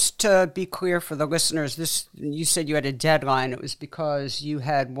 Just to be clear for the listeners, you said you had a deadline. It was because you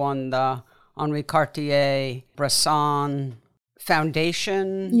had won the Henri Cartier-Bresson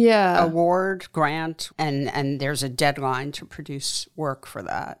Foundation award grant, and there's a deadline to produce work for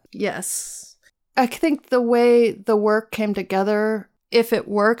that. Yes. I think the way the work came together, if it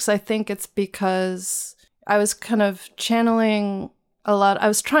works, I think it's because I was kind of channeling a lot. I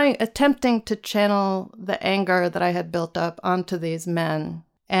was attempting to channel the anger that I had built up onto these men.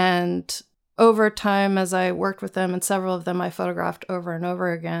 And over time, as I worked with them, and several of them I photographed over and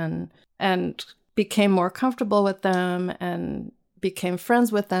over again, and became more comfortable with them and became friends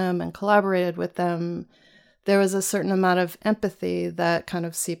with them and collaborated with them, there was a certain amount of empathy that kind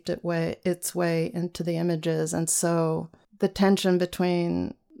of seeped its way into the images. And so the tension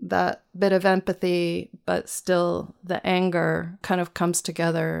between that bit of empathy, but still the anger, kind of comes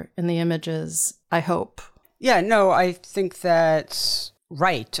together in the images, I hope. Yeah, no, I think that's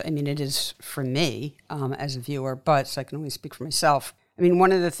right. I mean, it is for me as a viewer, but so I can only speak for myself. I mean,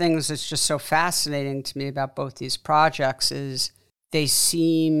 one of the things that's just so fascinating to me about both these projects is they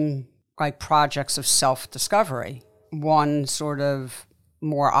seem like projects of self-discovery. One sort of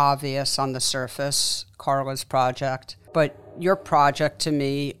more obvious on the surface, Carla's project, but your project to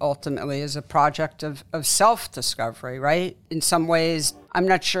me ultimately is a project of self-discovery, right? In some ways, I'm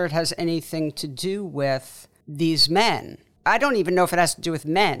not sure it has anything to do with these men. I don't even know if it has to do with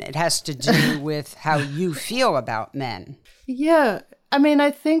men. It has to do with how you feel about men. Yeah. I mean,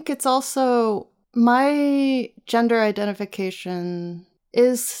 I think it's also my gender identification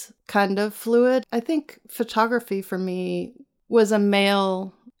is kind of fluid. I think photography for me was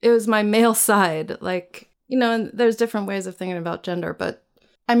it was my male side. Like, you know, and there's different ways of thinking about gender, but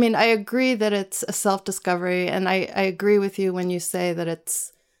I mean, I agree that it's a self-discovery, and I agree with you when you say that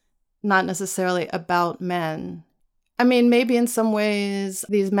it's not necessarily about men. I mean, maybe in some ways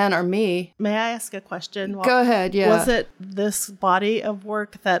these men are me. May I ask a question? Go ahead, yeah. Was it this body of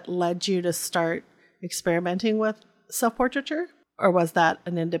work that led you to start experimenting with self-portraiture? Or was that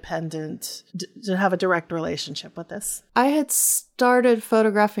an independent, to have a direct relationship with this? I had started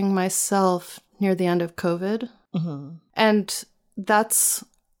photographing myself near the end of COVID. Mm-hmm. And that's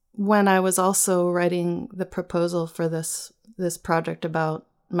when I was also writing the proposal for this project about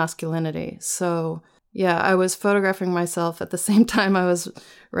masculinity. So yeah, I was photographing myself at the same time I was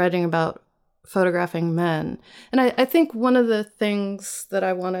writing about photographing men. And I think one of the things that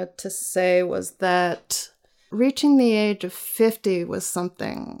I wanted to say was that reaching the age of 50 was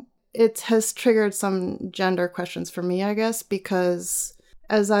something. It has triggered some gender questions for me, I guess, because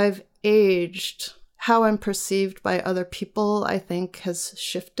as I've aged, how I'm perceived by other people, I think, has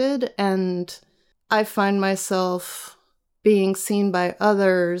shifted. And I find myself being seen by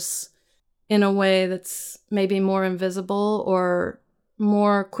others in a way that's maybe more invisible or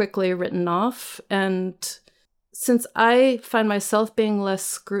more quickly written off. And since I find myself being less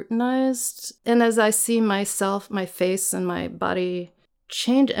scrutinized, and as I see myself, my face and my body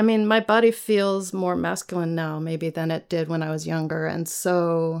change, I mean, my body feels more masculine now maybe than it did when I was younger. And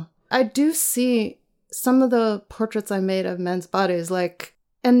so I do see some of the portraits I made of men's bodies, like,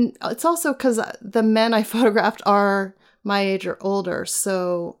 and it's also because the men I photographed are my age or older.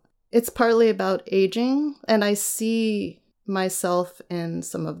 So it's partly about aging, and I see myself in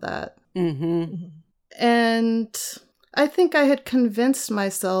some of that. Mm-hmm. And I think I had convinced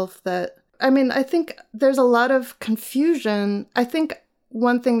myself that, I mean, I think there's a lot of confusion. I think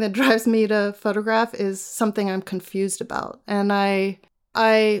one thing that drives me to photograph is something I'm confused about. And I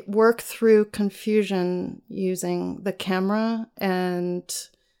work through confusion using the camera, and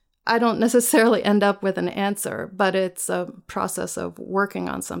I don't necessarily end up with an answer, but it's a process of working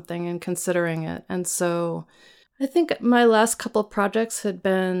on something and considering it. And so I think my last couple projects had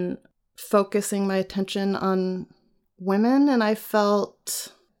been focusing my attention on women, and I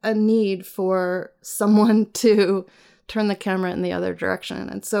felt a need for someone to turn the camera in the other direction.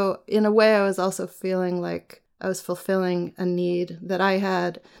 And so in a way, I was also feeling like I was fulfilling a need that I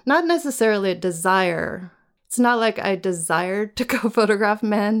had, not necessarily a desire. It's not like I desired to go photograph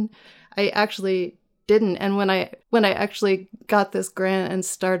men. I actually didn't. And when I actually got this grant and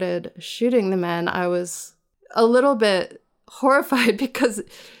started shooting the men, I was a little bit horrified because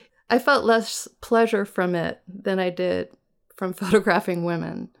I felt less pleasure from it than I did from photographing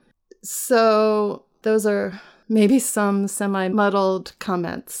women. So those are maybe some semi-muddled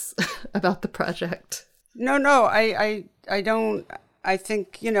comments about the project. No, I don't. I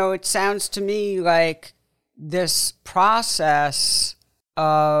think, it sounds to me like this process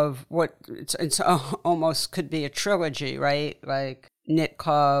of what it's almost could be a trilogy, right? Like Knit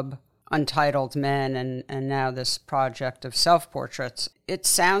Club, Untitled Men, and now this project of self-portraits. It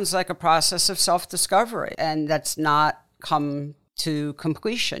sounds like a process of self-discovery, and that's not come to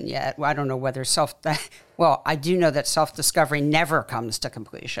completion yet. Well, I don't know whether I do know that self-discovery never comes to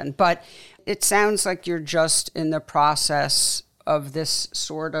completion, but it sounds like you're just in the process of this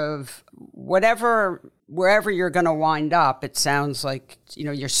sort of wherever you're going to wind up. It sounds like,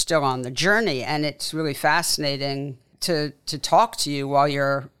 you're still on the journey, and it's really fascinating to talk to you while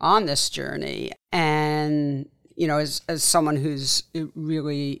you're on this journey. And, as someone who's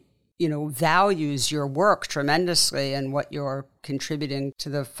really, values your work tremendously and what you're contributing to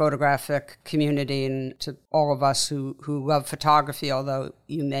the photographic community and to all of us who love photography, although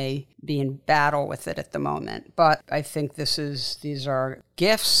you may be in battle with it at the moment. But I think these are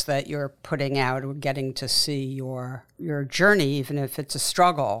gifts that you're putting out. We're getting to see your journey, even if it's a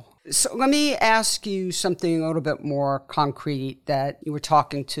struggle. So let me ask you something a little bit more concrete that you were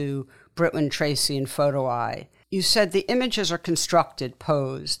talking to Britland Tracy in Photo Eye. You said the images are constructed,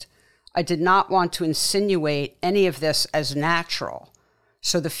 posed. I did not want to insinuate any of this as natural,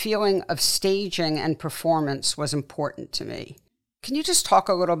 so the feeling of staging and performance was important to me. Can you just talk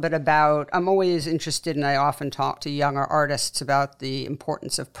a little bit about, I'm always interested, and I often talk to younger artists about the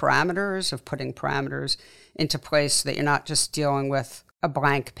importance of parameters, of putting parameters into place so that you're not just dealing with a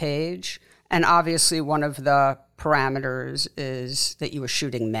blank page. And obviously one of the parameters is that you were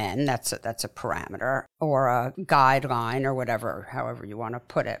shooting men. That's a parameter, or a guideline, or whatever, however you want to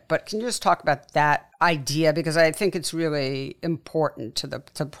put it. But can you just talk about that idea? Because I think it's really important to the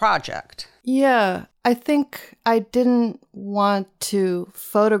project. Yeah, I think I didn't want to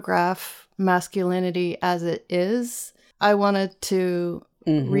photograph masculinity as it is. I wanted to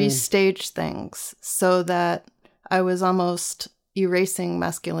restage things so that I was almost erasing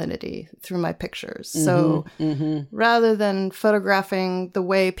masculinity through my pictures. So rather than photographing the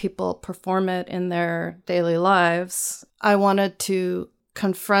way people perform it in their daily lives, I wanted to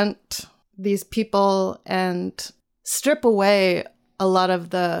confront these people and strip away a lot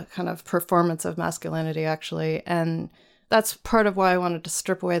of the kind of performance of masculinity, actually. And that's part of why I wanted to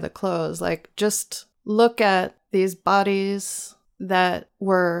strip away the clothes. Like, just look at these bodies that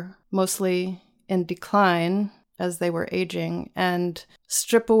were mostly in decline as they were aging, and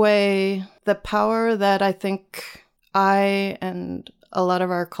strip away the power that I think I and a lot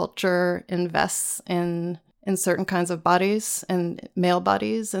of our culture invests in certain kinds of bodies and male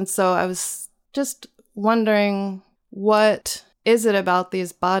bodies. And so I was just wondering, what is it about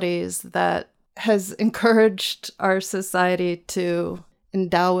these bodies that has encouraged our society to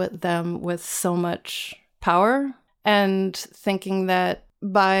endow them with so much power? And thinking that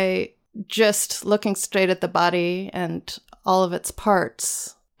by just looking straight at the body and all of its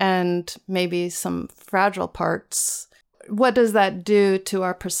parts, and maybe some fragile parts, what does that do to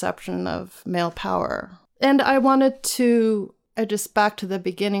our perception of male power? And I just back to the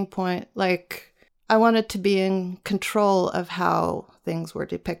beginning point, like, I wanted to be in control of how things were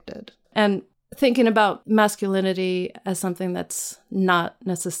depicted. And thinking about masculinity as something that's not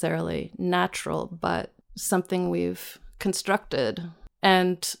necessarily natural, but something we've constructed,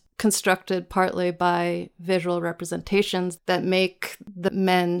 and constructed partly by visual representations that make the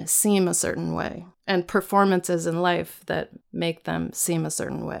men seem a certain way, and performances in life that make them seem a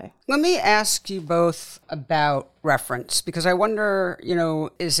certain way. Let me ask you both about reference, because I wonder,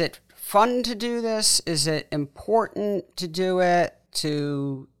 is it fun to do this? Is it important to do it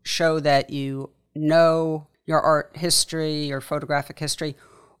to show that you know your art history, your photographic history?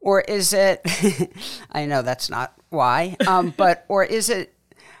 Or is it, I know that's not why, or is it,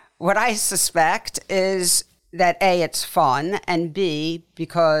 what I suspect is that A, it's fun, and B,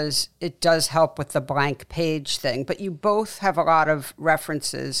 because it does help with the blank page thing. But you both have a lot of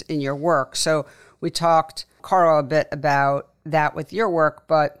references in your work. So we talked, Carla, a bit about that with your work,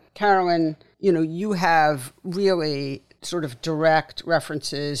 but Carolyn, you have really sort of direct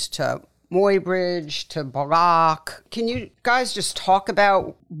references to Muybridge, to Belloc. Can you guys just talk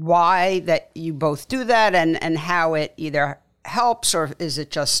about why that you both do that, and how it either helps, or is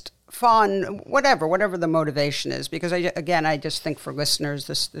it just fun, whatever the motivation is? Because I just think for listeners,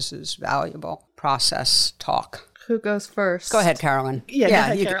 this is valuable process talk. Who goes first? Go ahead, Carolyn.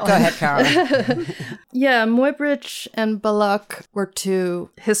 Yeah, Carolyn. Go ahead, Carolyn. Yeah, Muybridge and Belloc were two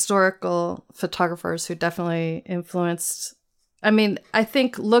historical photographers who definitely influenced. I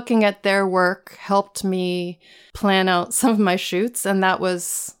think looking at their work helped me plan out some of my shoots, and that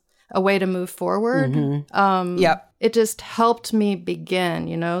was a way to move forward. Yep. It just helped me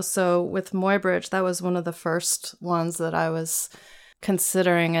begin, So with Muybridge, that was one of the first ones that I was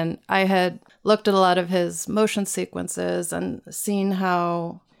considering. And I had looked at a lot of his motion sequences and seen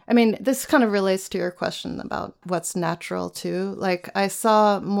how, this kind of relates to your question about what's natural too. Like, I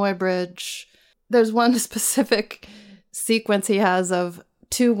saw Muybridge, there's one specific sequence he has of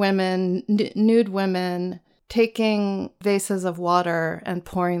two women, nude women, taking vases of water and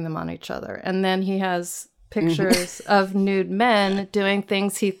pouring them on each other. And then he has pictures of nude men doing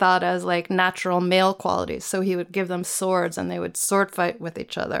things he thought as like natural male qualities. So he would give them swords and they would sword fight with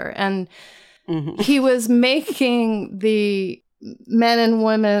each other. And he was making the men and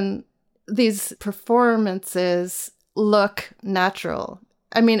women, these performances, look natural.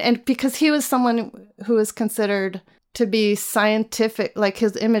 And because he was someone who was considered to be scientific, like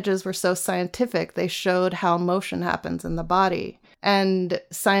his images were so scientific, they showed how motion happens in the body. And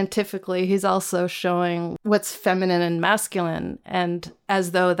scientifically, he's also showing what's feminine and masculine, and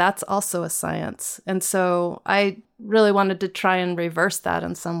as though that's also a science. And so I really wanted to try and reverse that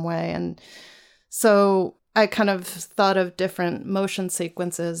in some way. And so I kind of thought of different motion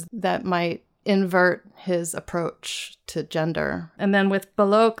sequences that might invert his approach to gender. And then with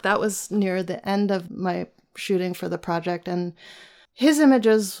Belloc, that was near the end of my shooting for the project, and his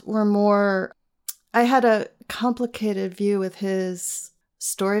images were more, I had a complicated view with his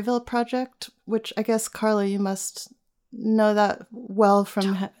Storyville project, which I guess, Carla, you must know that well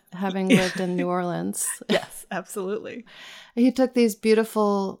from having lived in New Orleans. Yes, absolutely. He took these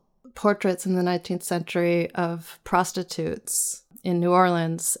beautiful portraits in the 19th century of prostitutes in New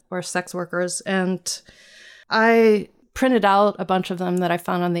Orleans or sex workers. And I printed out a bunch of them that I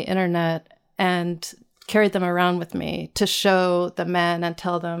found on the internet and carried them around with me to show the men and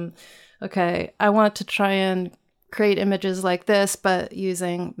tell them, okay, I want to try and create images like this, but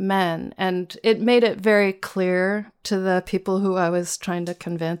using men. And it made it very clear to the people who I was trying to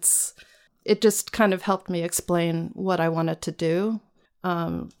convince. It just kind of helped me explain what I wanted to do,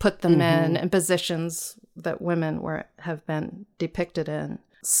 put the men in positions that women have been depicted in.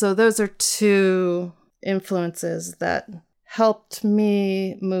 So those are two influences that helped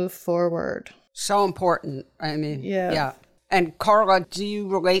me move forward. So important. I mean, yeah. And Carla, do you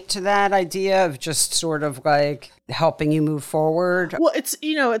relate to that idea of just sort of like helping you move forward? Well, it's,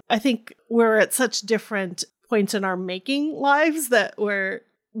 I think we're at such different points in our making lives that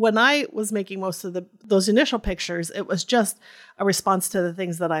when I was making most of those initial pictures, it was just a response to the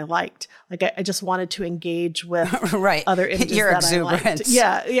things that I liked. Like I just wanted to engage with right. other images Your that exuberance. I liked.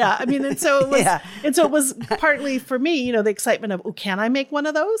 Yeah. I mean, and so it was, and so it was partly for me, the excitement of, can I make one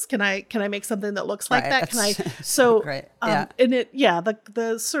of those? Can I make something that looks like that? Can I? So, great. And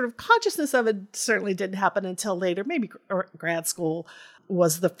the sort of consciousness of it certainly didn't happen until later. Maybe grad school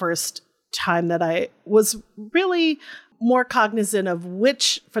was the first time that I was really more cognizant of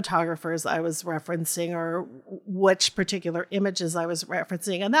which photographers I was referencing or which particular images I was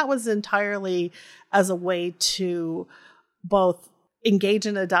referencing. And that was entirely as a way to both engage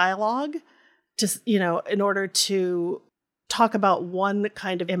in a dialogue, just, in order to talk about one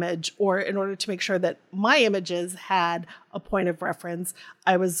kind of image, or in order to make sure that my images had a point of reference.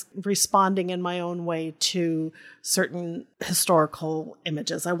 I was responding in my own way to certain historical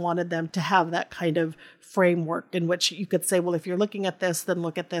images. I wanted them to have that kind of framework in which you could say, well, if you're looking at this, then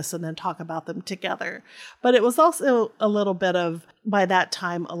look at this, and then talk about them together. But it was also a little bit of, by that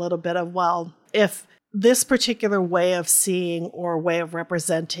time, well, if this particular way of seeing or way of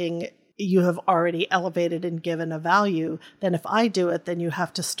representing you have already elevated and given a value, then if I do it, then you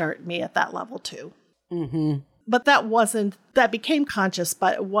have to start me at that level too. Mm-hmm. But that became conscious,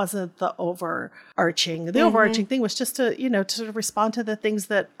 but it wasn't the overarching. The overarching thing was just to sort of respond to the things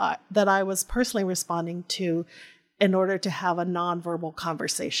that I was personally responding to in order to have a nonverbal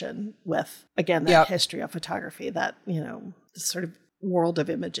conversation with, again, that history of photography, that, sort of world of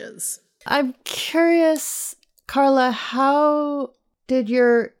images. I'm curious, Carla, how did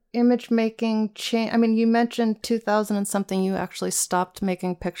your image making change? I mean, you mentioned 2000 and something, you actually stopped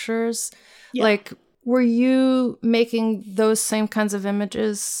making pictures. Yeah. Like, were you making those same kinds of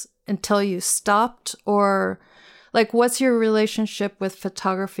images until you stopped? Or like, what's your relationship with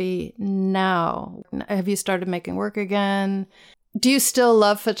photography now? Have you started making work again? Do you still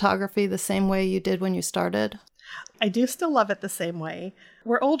love photography the same way you did when you started? I do still love it the same way.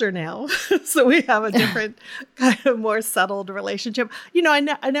 We're older now, so we have a different kind of more settled relationship.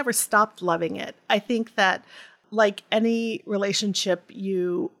 I never stopped loving it. I think that, like any relationship,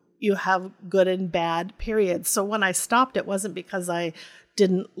 you have good and bad periods. So when I stopped, it wasn't because I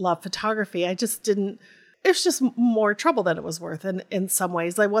didn't love photography. I just didn't. It was just more trouble than it was worth. And in some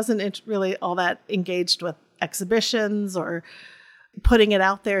ways, I wasn't really all that engaged with exhibitions or putting it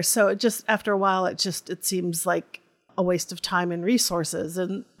out there. So it just, after a while, it seems like a waste of time and resources.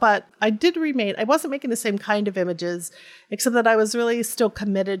 But I did remain, I wasn't making the same kind of images, except that I was really still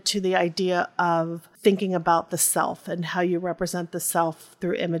committed to the idea of thinking about the self and how you represent the self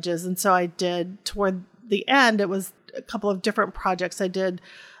through images. And so I did, toward the end, it was a couple of different projects I did.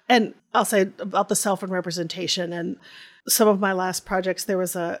 And I'll say about the self and representation. And some of my last projects, there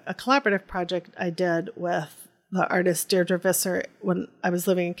was a collaborative project I did with the artist Deirdre Visser when I was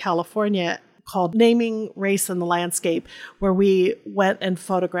living in California, called Naming Race in the Landscape, where we went and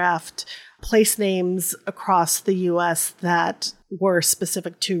photographed place names across the U.S. that were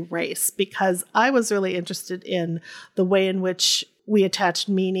specific to race, because I was really interested in the way in which we attached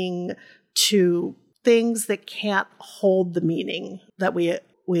meaning to things that can't hold the meaning that we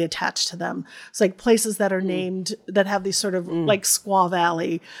attach to them. It's like places that are named that have these sort of like Squaw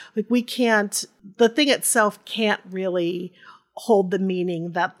Valley. Like the thing itself can't really hold the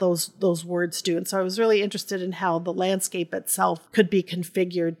meaning that those words do. And so I was really interested in how the landscape itself could be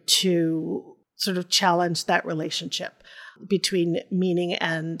configured to sort of challenge that relationship between meaning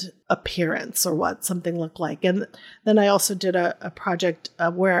and appearance or what something looked like. And then I also did a project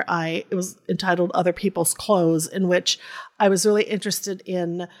where it was entitled Other People's Clothes, in which I was really interested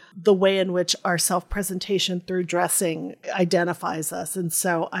in the way in which our self-presentation through dressing identifies us. And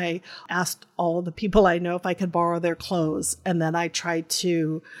so I asked all the people I know if I could borrow their clothes. And then I tried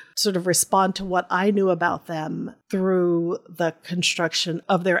to sort of respond to what I knew about them through the construction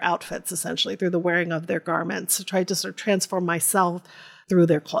of their outfits, essentially, through the wearing of their garments. I tried to sort of transform myself through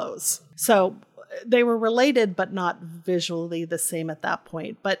their clothes. So they were related, but not visually the same at that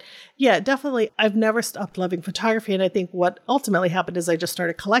point. But yeah, definitely, I've never stopped loving photography. And I think what ultimately happened is I just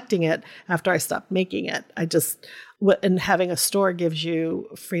started collecting it after I stopped making it. And having a store gives you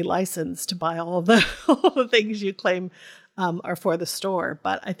free license to buy all the things you claim are for the store.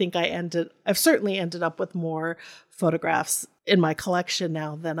 But I think I've certainly ended up with more photographs in my collection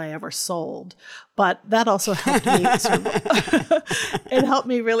now than I ever sold. But that also helped me it helped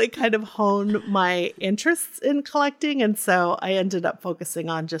me really kind of hone my interests in collecting. And so I ended up focusing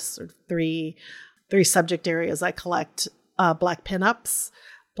on just sort of three subject areas. I collect Black pinups,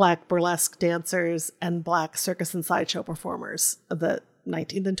 Black burlesque dancers, and Black circus and sideshow performers of the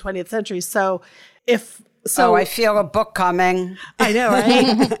 19th and 20th centuries. So I feel a book coming. I know, right?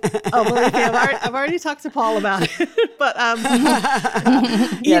 Believe me, I've already talked to Paul about it. But that's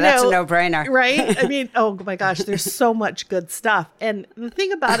a no-brainer, right? I mean, oh my gosh, there's so much good stuff. And the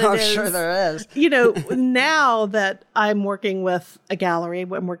thing about it is, sure there is. Now that I'm working with a gallery,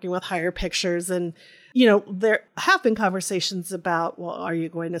 I'm working with Higher Pictures, and there have been conversations about, well, are you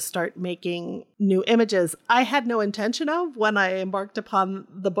going to start making new images? I had no intention of when I embarked upon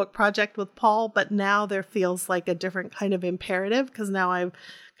the book project with Paul, but now there feels like a different kind of imperative because now I've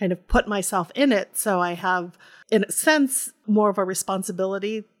kind of put myself in it. So I have, in a sense, more of a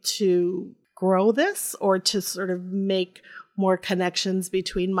responsibility to grow this or to sort of make more connections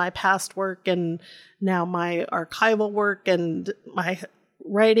between my past work and now my archival work and my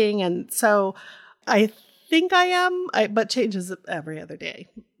writing. And so I think I am, but changes every other day.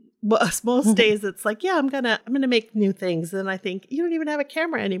 Most days it's like, yeah, I'm gonna make new things. And I think, you don't even have a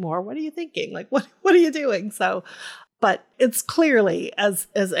camera anymore. What are you thinking? Like, what are you doing? So, but it's clearly, as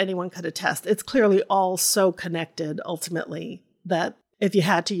anyone could attest, it's clearly all so connected ultimately that if you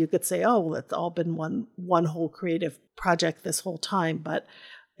had to, you could say, oh, well, it's all been one whole creative project this whole time. But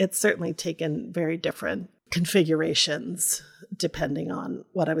it's certainly taken very different configurations depending on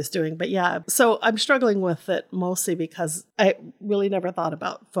what I was doing. But yeah, so I'm struggling with it mostly because I really never thought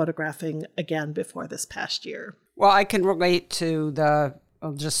about photographing again before this past year. Well, I can relate to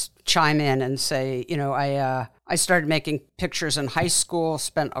I'll just chime in and say, I started making pictures in high school,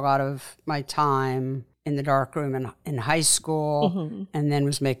 spent a lot of my time in the darkroom in high school, and then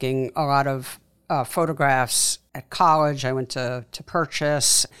was making a lot of photographs at college. I went to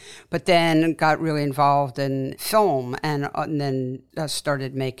Purchase, but then got really involved in film and then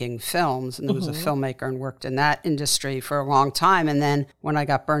started making films. And I was a filmmaker and worked in that industry for a long time. And then when I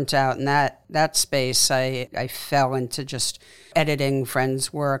got burnt out in that space, I fell into just editing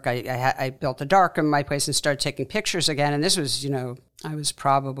friends' work. I built a darkroom in my place and started taking pictures again. And this was, I was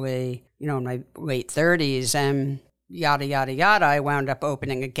probably, in my late 30s, and yada, yada, yada. I wound up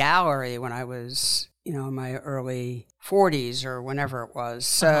opening a gallery when I was, in my early 40s or whenever it was.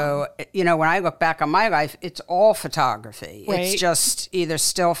 So, when I look back on my life, it's all photography. Right. It's just either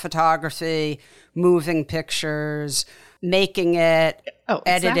still photography, moving pictures, making it,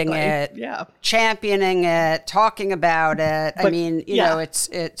 editing it, championing it, talking about it. But,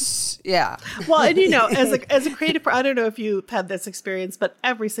 it's Well, and as a creative, I don't know if you've had this experience, but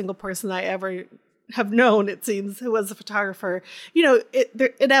every single person I ever have known, it seems, who was a photographer,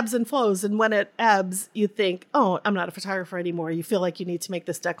 it ebbs and flows. And when it ebbs, you think, oh, I'm not a photographer anymore. You feel like you need to make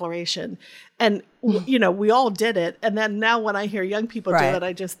this declaration. And, we all did it. And then now when I hear young people do it,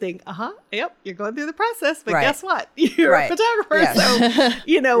 I just think, yep, you're going through the process. But guess what? You're a photographer. So,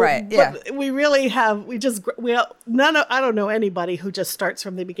 but we really have, I don't know anybody who just starts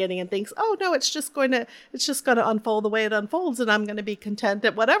from the beginning and thinks, oh, no, it's just going to unfold the way it unfolds. And I'm going to be content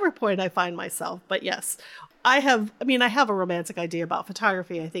at whatever point I find myself. But yes, I have a romantic idea about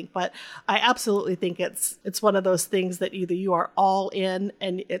photography, I think, but I absolutely think it's one of those things that either you are all in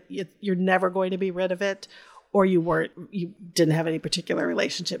and you're never going to be rid of it, or you didn't have any particular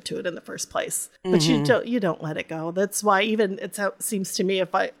relationship to it in the first place. But you don't let it go. That's why even it seems to me,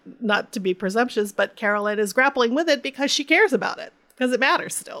 not to be presumptuous, but Carolyn is grappling with it because she cares about it. Because it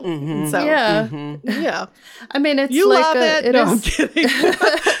matters still. So, yeah. I mean, it's you like love it. No, I'm kidding.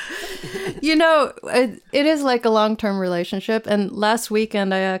 It is like a long-term relationship. And last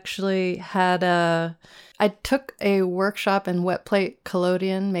weekend, I actually had I took a workshop in wet plate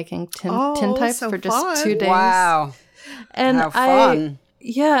collodion making tin types for just fun. 2 days. Wow. And how fun.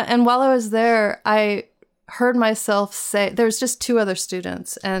 And while I was there, I heard myself say, there's just 2 other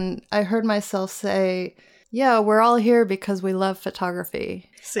students, and I heard myself say, yeah, we're all here because we love photography.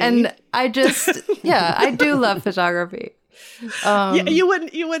 See? And I just, I do love photography. You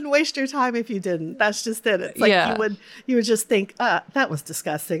wouldn't waste your time if you didn't. That's just it. It's like you would just think, that was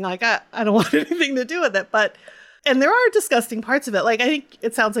disgusting. Like I don't want anything to do with it. And there are disgusting parts of it. Like I think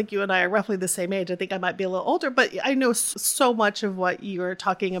it sounds like you and I are roughly the same age. I think I might be a little older, but I know so much of what you're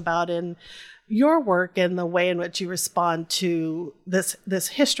talking about in your work and the way in which you respond to this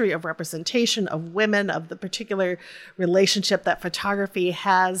history of representation of women, of the particular relationship that photography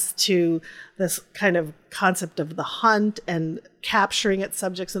has to this kind of concept of the hunt and capturing its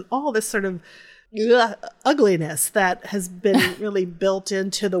subjects and all this sort of ugliness that has been really built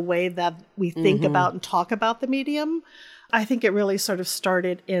into the way that we think about and talk about the medium. I think it really sort of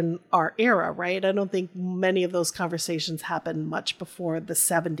started in our era, right? I don't think many of those conversations happened much before the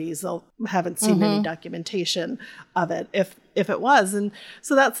 70s. I haven't seen any documentation of it, if it was. And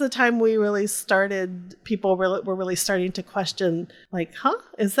so that's the time we really started, people were really starting to question, like,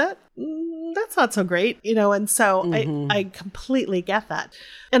 is that, that's not so great, And so I completely get that.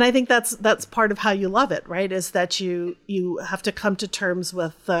 And I think that's part of how you love it, right? Is that you have to come to terms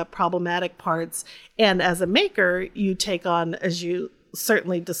with the problematic parts. And as a maker, you take on, as you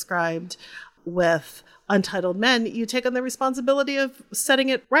certainly described with Untitled Men, you take on the responsibility of setting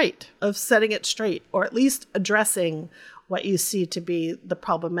it right, of setting it straight, or at least addressing what you see to be the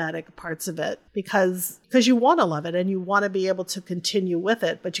problematic parts of it, because you want to love it and you want to be able to continue with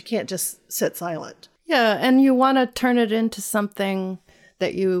it, but you can't just sit silent. Yeah, and you want to turn it into something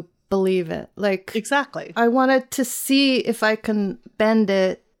that you believe in. Like, exactly. I wanted to see if I can bend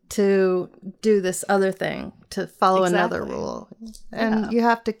it to do this other thing, to follow another rule. And you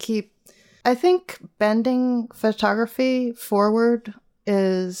have to keep, I think bending photography forward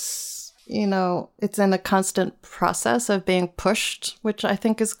is, it's in a constant process of being pushed, which I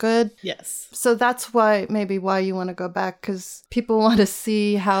think is good. Yes. So that's why you want to go back, because people want to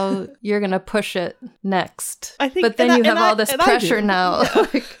see how you're going to push it next. I think, but then you have all this pressure now.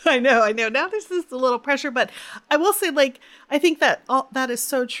 Yeah. I know. Now there's this little pressure, but I will say, I think that that is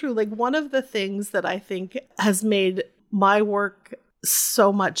so true. One of the things that I think has made my work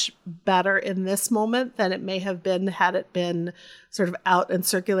so much better in this moment than it may have been had it been sort of out and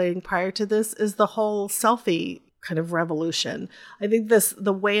circulating prior to this is the whole selfie kind of revolution. I think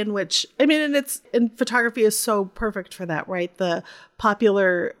the way in which, and photography is so perfect for that, right? The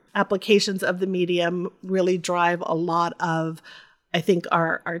popular applications of the medium really drive a lot of, I think,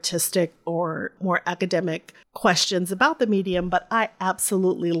 our artistic or more academic questions about the medium, but I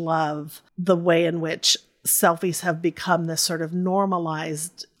absolutely love the way in which selfies have become this sort of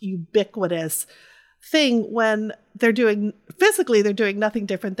normalized, ubiquitous thing when they're doing nothing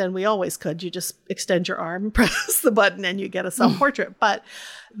different than we always could. You just extend your arm, press the button, and you get a self-portrait. But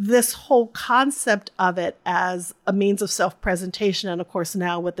this whole concept of it as a means of self-presentation, and of course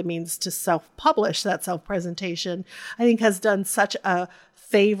now with the means to self-publish that self-presentation, I think has done such a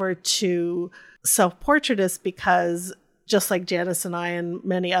favor to self-portraitists, because just like Janice and I and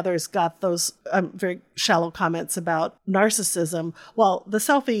many others got those very shallow comments about narcissism. Well, the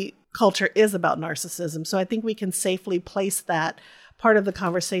selfie culture is about narcissism. So I think we can safely place that part of the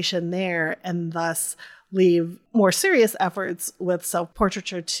conversation there and thus leave more serious efforts with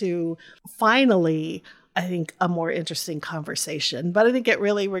self-portraiture to finally, I think, a more interesting conversation. But I think it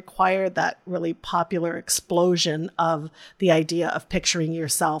really required that really popular explosion of the idea of picturing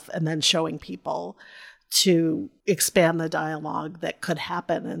yourself and then showing people to expand the dialogue that could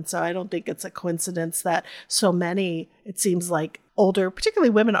happen. And so I don't think it's a coincidence that so many, it seems like older, particularly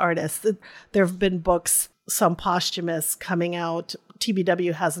women artists, there have been books, some posthumous, coming out.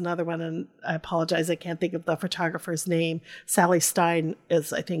 TBW has another one, and I apologize, I can't think of the photographer's name. Sally Stein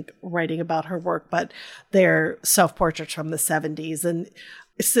is, I think, writing about her work, but they're self-portraits from the 70s. And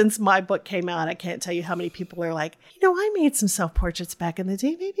since my book came out, I can't tell you how many people are like, I made some self-portraits back in the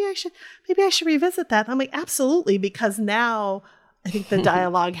day. Maybe I should revisit that. And I'm like, absolutely, because now I think the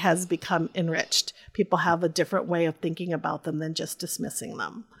dialogue has become enriched. People have a different way of thinking about them than just dismissing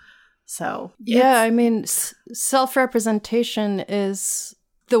them. So yeah, self-representation is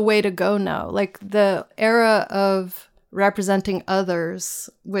the way to go now. Like the era of representing others,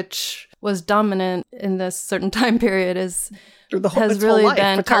 which was dominant in this certain time period, has really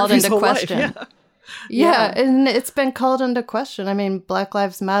been called into question. Yeah, and it's been called into question. Black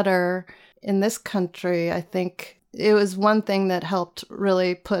Lives Matter in this country, I think it was one thing that helped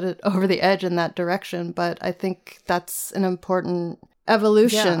really put it over the edge in that direction. But I think that's an important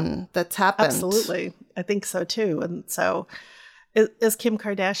evolution that's happened. Absolutely. I think so too. And so is Kim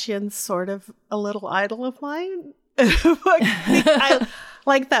Kardashian sort of a little idol of mine? I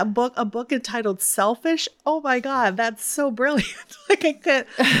like that book, a book entitled Selfish. Oh my God, that's so brilliant. Like I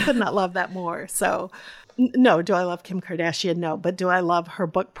could not love that more. So no, do I love Kim Kardashian? No. But do I love her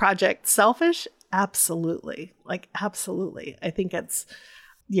book project Selfish? Absolutely. Like absolutely. I think it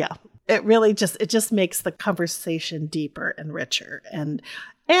just makes the conversation deeper and richer and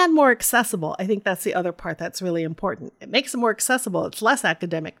more accessible. I think that's the other part that's really important. It makes it more accessible. It's less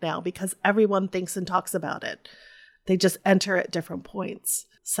academic now because everyone thinks and talks about it. They just enter at different points.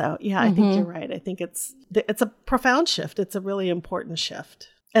 So yeah, I think you're right. I think it's a profound shift. It's a really important shift.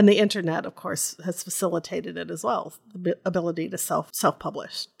 And the internet, of course, has facilitated it as well. The ability to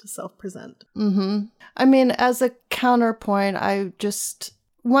self-publish, to self-present. Mm-hmm. I mean, as a counterpoint,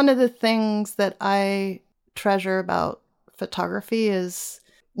 one of the things that I treasure about photography is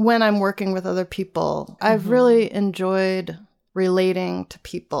when I'm working with other people, I've really enjoyed relating to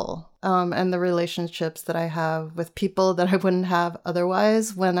people and the relationships that I have with people that I wouldn't have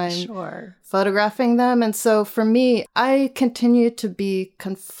otherwise when I'm photographing them. And so for me, I continue to be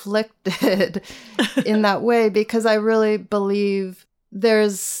conflicted in that way because I really believe there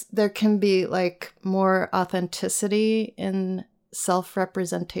can be like more authenticity in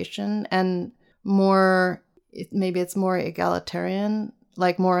self-representation and maybe it's more egalitarian,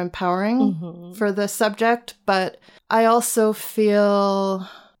 like more empowering for the subject. But I also feel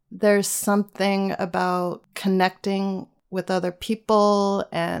there's something about connecting with other people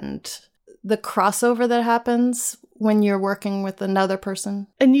and the crossover that happens when you're working with another person.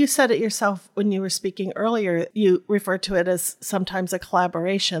 And you said it yourself when you were speaking earlier, you referred to it as sometimes a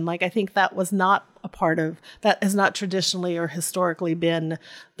collaboration. Like I think that has not traditionally or historically been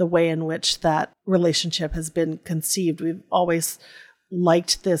the way in which that relationship has been conceived. We've always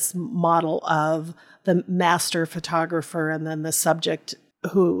liked this model of the master photographer and then the subject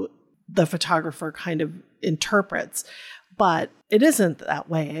who the photographer kind of interprets. But it isn't that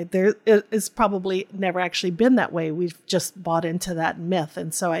way. It is probably never actually been that way. We've just bought into that myth.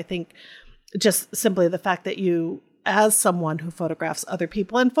 And so I think just simply the fact that you, as someone who photographs other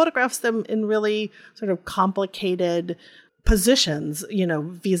people and photographs them in really sort of complicated positions,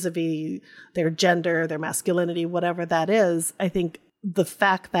 vis-a-vis their gender, their masculinity, whatever that is, I think the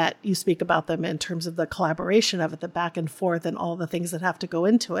fact that you speak about them in terms of the collaboration of it, the back and forth and all the things that have to go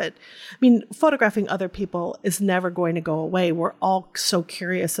into it. I mean, photographing other people is never going to go away. We're all so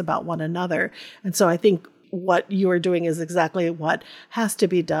curious about one another. And so I think what you are doing is exactly what has to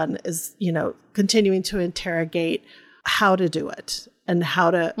be done is, continuing to interrogate how to do it and how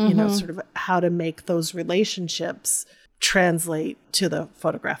to, sort of how to make those relationships translate to the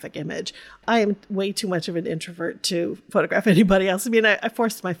photographic image. I am way too much of an introvert to photograph anybody else. I mean, I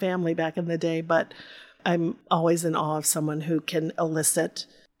forced my family back in the day, but I'm always in awe of someone who can elicit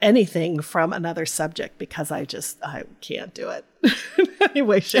anything from another subject because I can't do it in any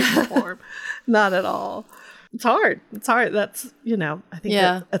way, shape, or form. Not at all. It's hard. That's, I think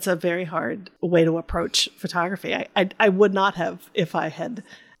that's a very hard way to approach photography. I would not have if I had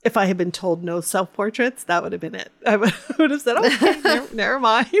been told no self-portraits, that would have been it. I would have said, okay, never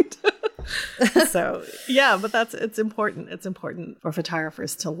mind. So, yeah, but it's important. It's important for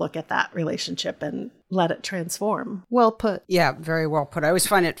photographers to look at that relationship and let it transform. Well put. Yeah, very well put. I always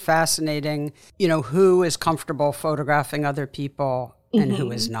find it fascinating, who is comfortable photographing other people and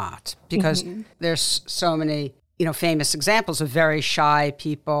who is not. Because there's so many, famous examples of very shy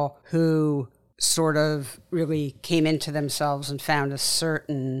people who sort of really came into themselves and found a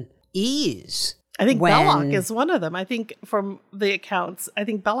certain ease. I think Belloc is one of them. I think from the accounts,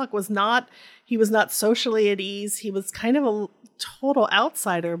 Belloc was not socially at ease. He was kind of a total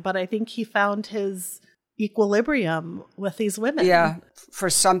outsider, but I think he found his equilibrium with these women. Yeah. For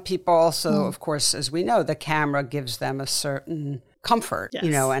some people also, of course, as we know, the camera gives them a certain comfort, yes.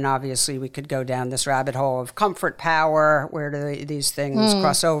 And obviously we could go down this rabbit hole of comfort, power, where do these things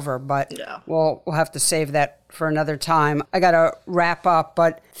cross over, but we'll have to save that for another time. I got to wrap up,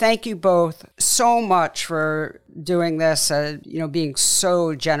 but thank you both so much for doing this, being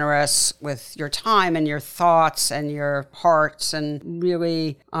so generous with your time and your thoughts and your hearts, and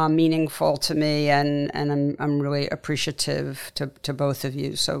really meaningful to me, and I'm really appreciative to both of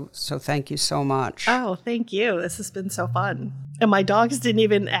you. So thank you so much. Oh, thank you. This has been so fun. And my dogs didn't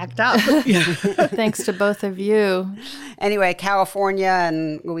even act up. Thanks to both of you. Anyway, California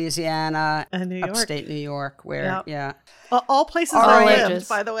and Louisiana, and New York. Upstate New York. Work, where, yeah. All places All I right. lived,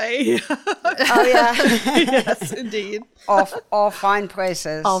 by the way. Oh, yeah. Yes, indeed. All fine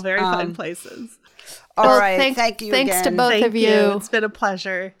places. All very fine places. All right. Thank you Thanks again. to both of you. It's been a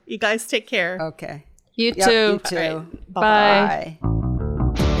pleasure. You guys take care. Okay. You Yep, too. you too. Right. Bye. Bye.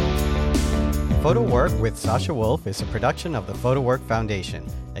 Photo Work with Sasha Wolf is a production of the Photo Work Foundation.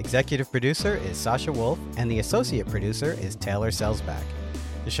 Executive producer is Sasha Wolf, and the associate producer is Taylor Selsback.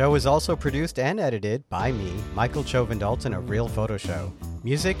 The show is also produced and edited by me, Michael Chovin-Dalton of Real Photo Show.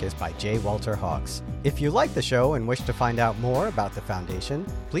 Music is by J. Walter Hawks. If you like the show and wish to find out more about the Foundation,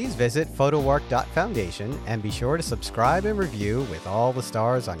 please visit photowork.foundation and be sure to subscribe and review with all the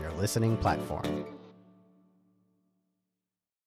stars on your listening platform.